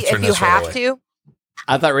 I'm not Say answering if you this right have away. to.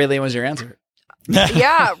 I thought Raylene was your answer.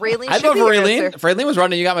 Yeah, Raylene I'd should vote be for your Raylene. answer. If Raylene was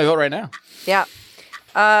running, you got my vote right now. Yeah.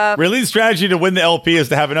 Raylene's strategy to win the LP is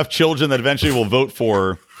to have enough children that eventually will vote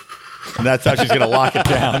for her. And that's how she's going to lock it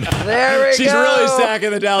down. There we She's go. really stacking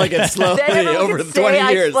the delegates slowly Then everyone over can the say 20 I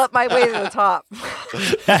years. slept my way to the top.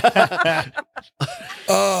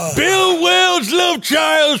 Bill Wells' love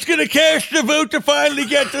child's going to cast the vote to finally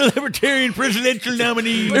get the Libertarian presidential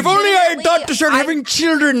nominee. If only I had Legitimately, thought to start I- having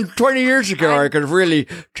children 20 years ago, I could have really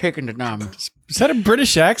taken the nom. Is that a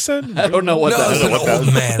British accent? I don't know what No, that it's is. an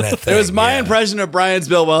old man. That It was thing, my yeah. impression of Brian's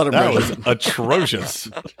Bill Weldon. That was atrocious.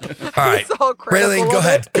 All right. It's all critical Raylene, of go it.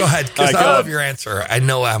 ahead. Go ahead. Because All right, I go love ahead. your answer. I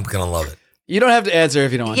know I'm going to love it. You don't have to answer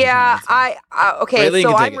if you don't want Yeah, to. I okay. Raylene So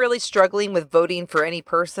can take I'm it. really struggling with voting for any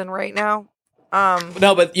person right now.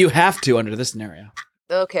 No, but you have to under this scenario.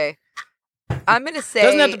 Okay. I'm gonna say It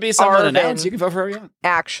doesn't have to be someone Arvin, announced. You can vote for whoever you want.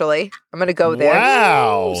 Actually, I'm gonna go there.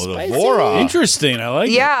 Wow. The Spicy. Vora. Interesting. I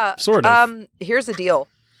like Yeah. it. Sort of. Here's the deal.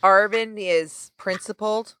 Arvin is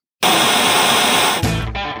principled.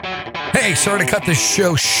 Hey, sorry to cut this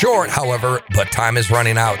show short, however, but time is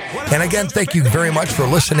running out. And again, thank you very much for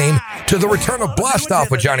listening to the return of Blast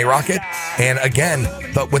Off with Johnny Rocket. And again,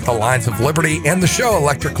 with the Lines of Liberty and the show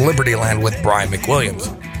Electric Libertyland with Brian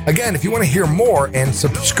McWilliams. Again, if you want to hear more and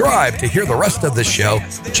subscribe to hear the rest of the show,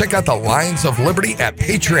 check out the Lions of Liberty at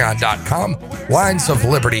patreon.com, Lions of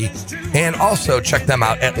Liberty, and also check them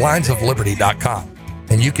out at lionsofliberty.com.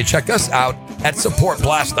 And you can check us out at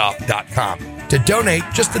supportblastoff.com to donate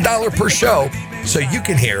just $1 per show so you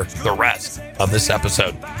can hear the rest of this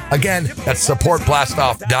episode. Again, that's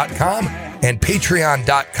supportblastoff.com and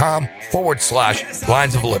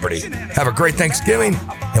patreon.com/Lines of Liberty. Have a great Thanksgiving,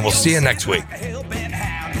 and we'll see you next week. When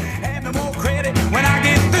I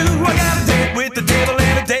get through, I got a date with the devil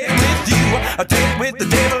and a date with you. A date with the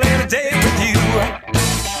devil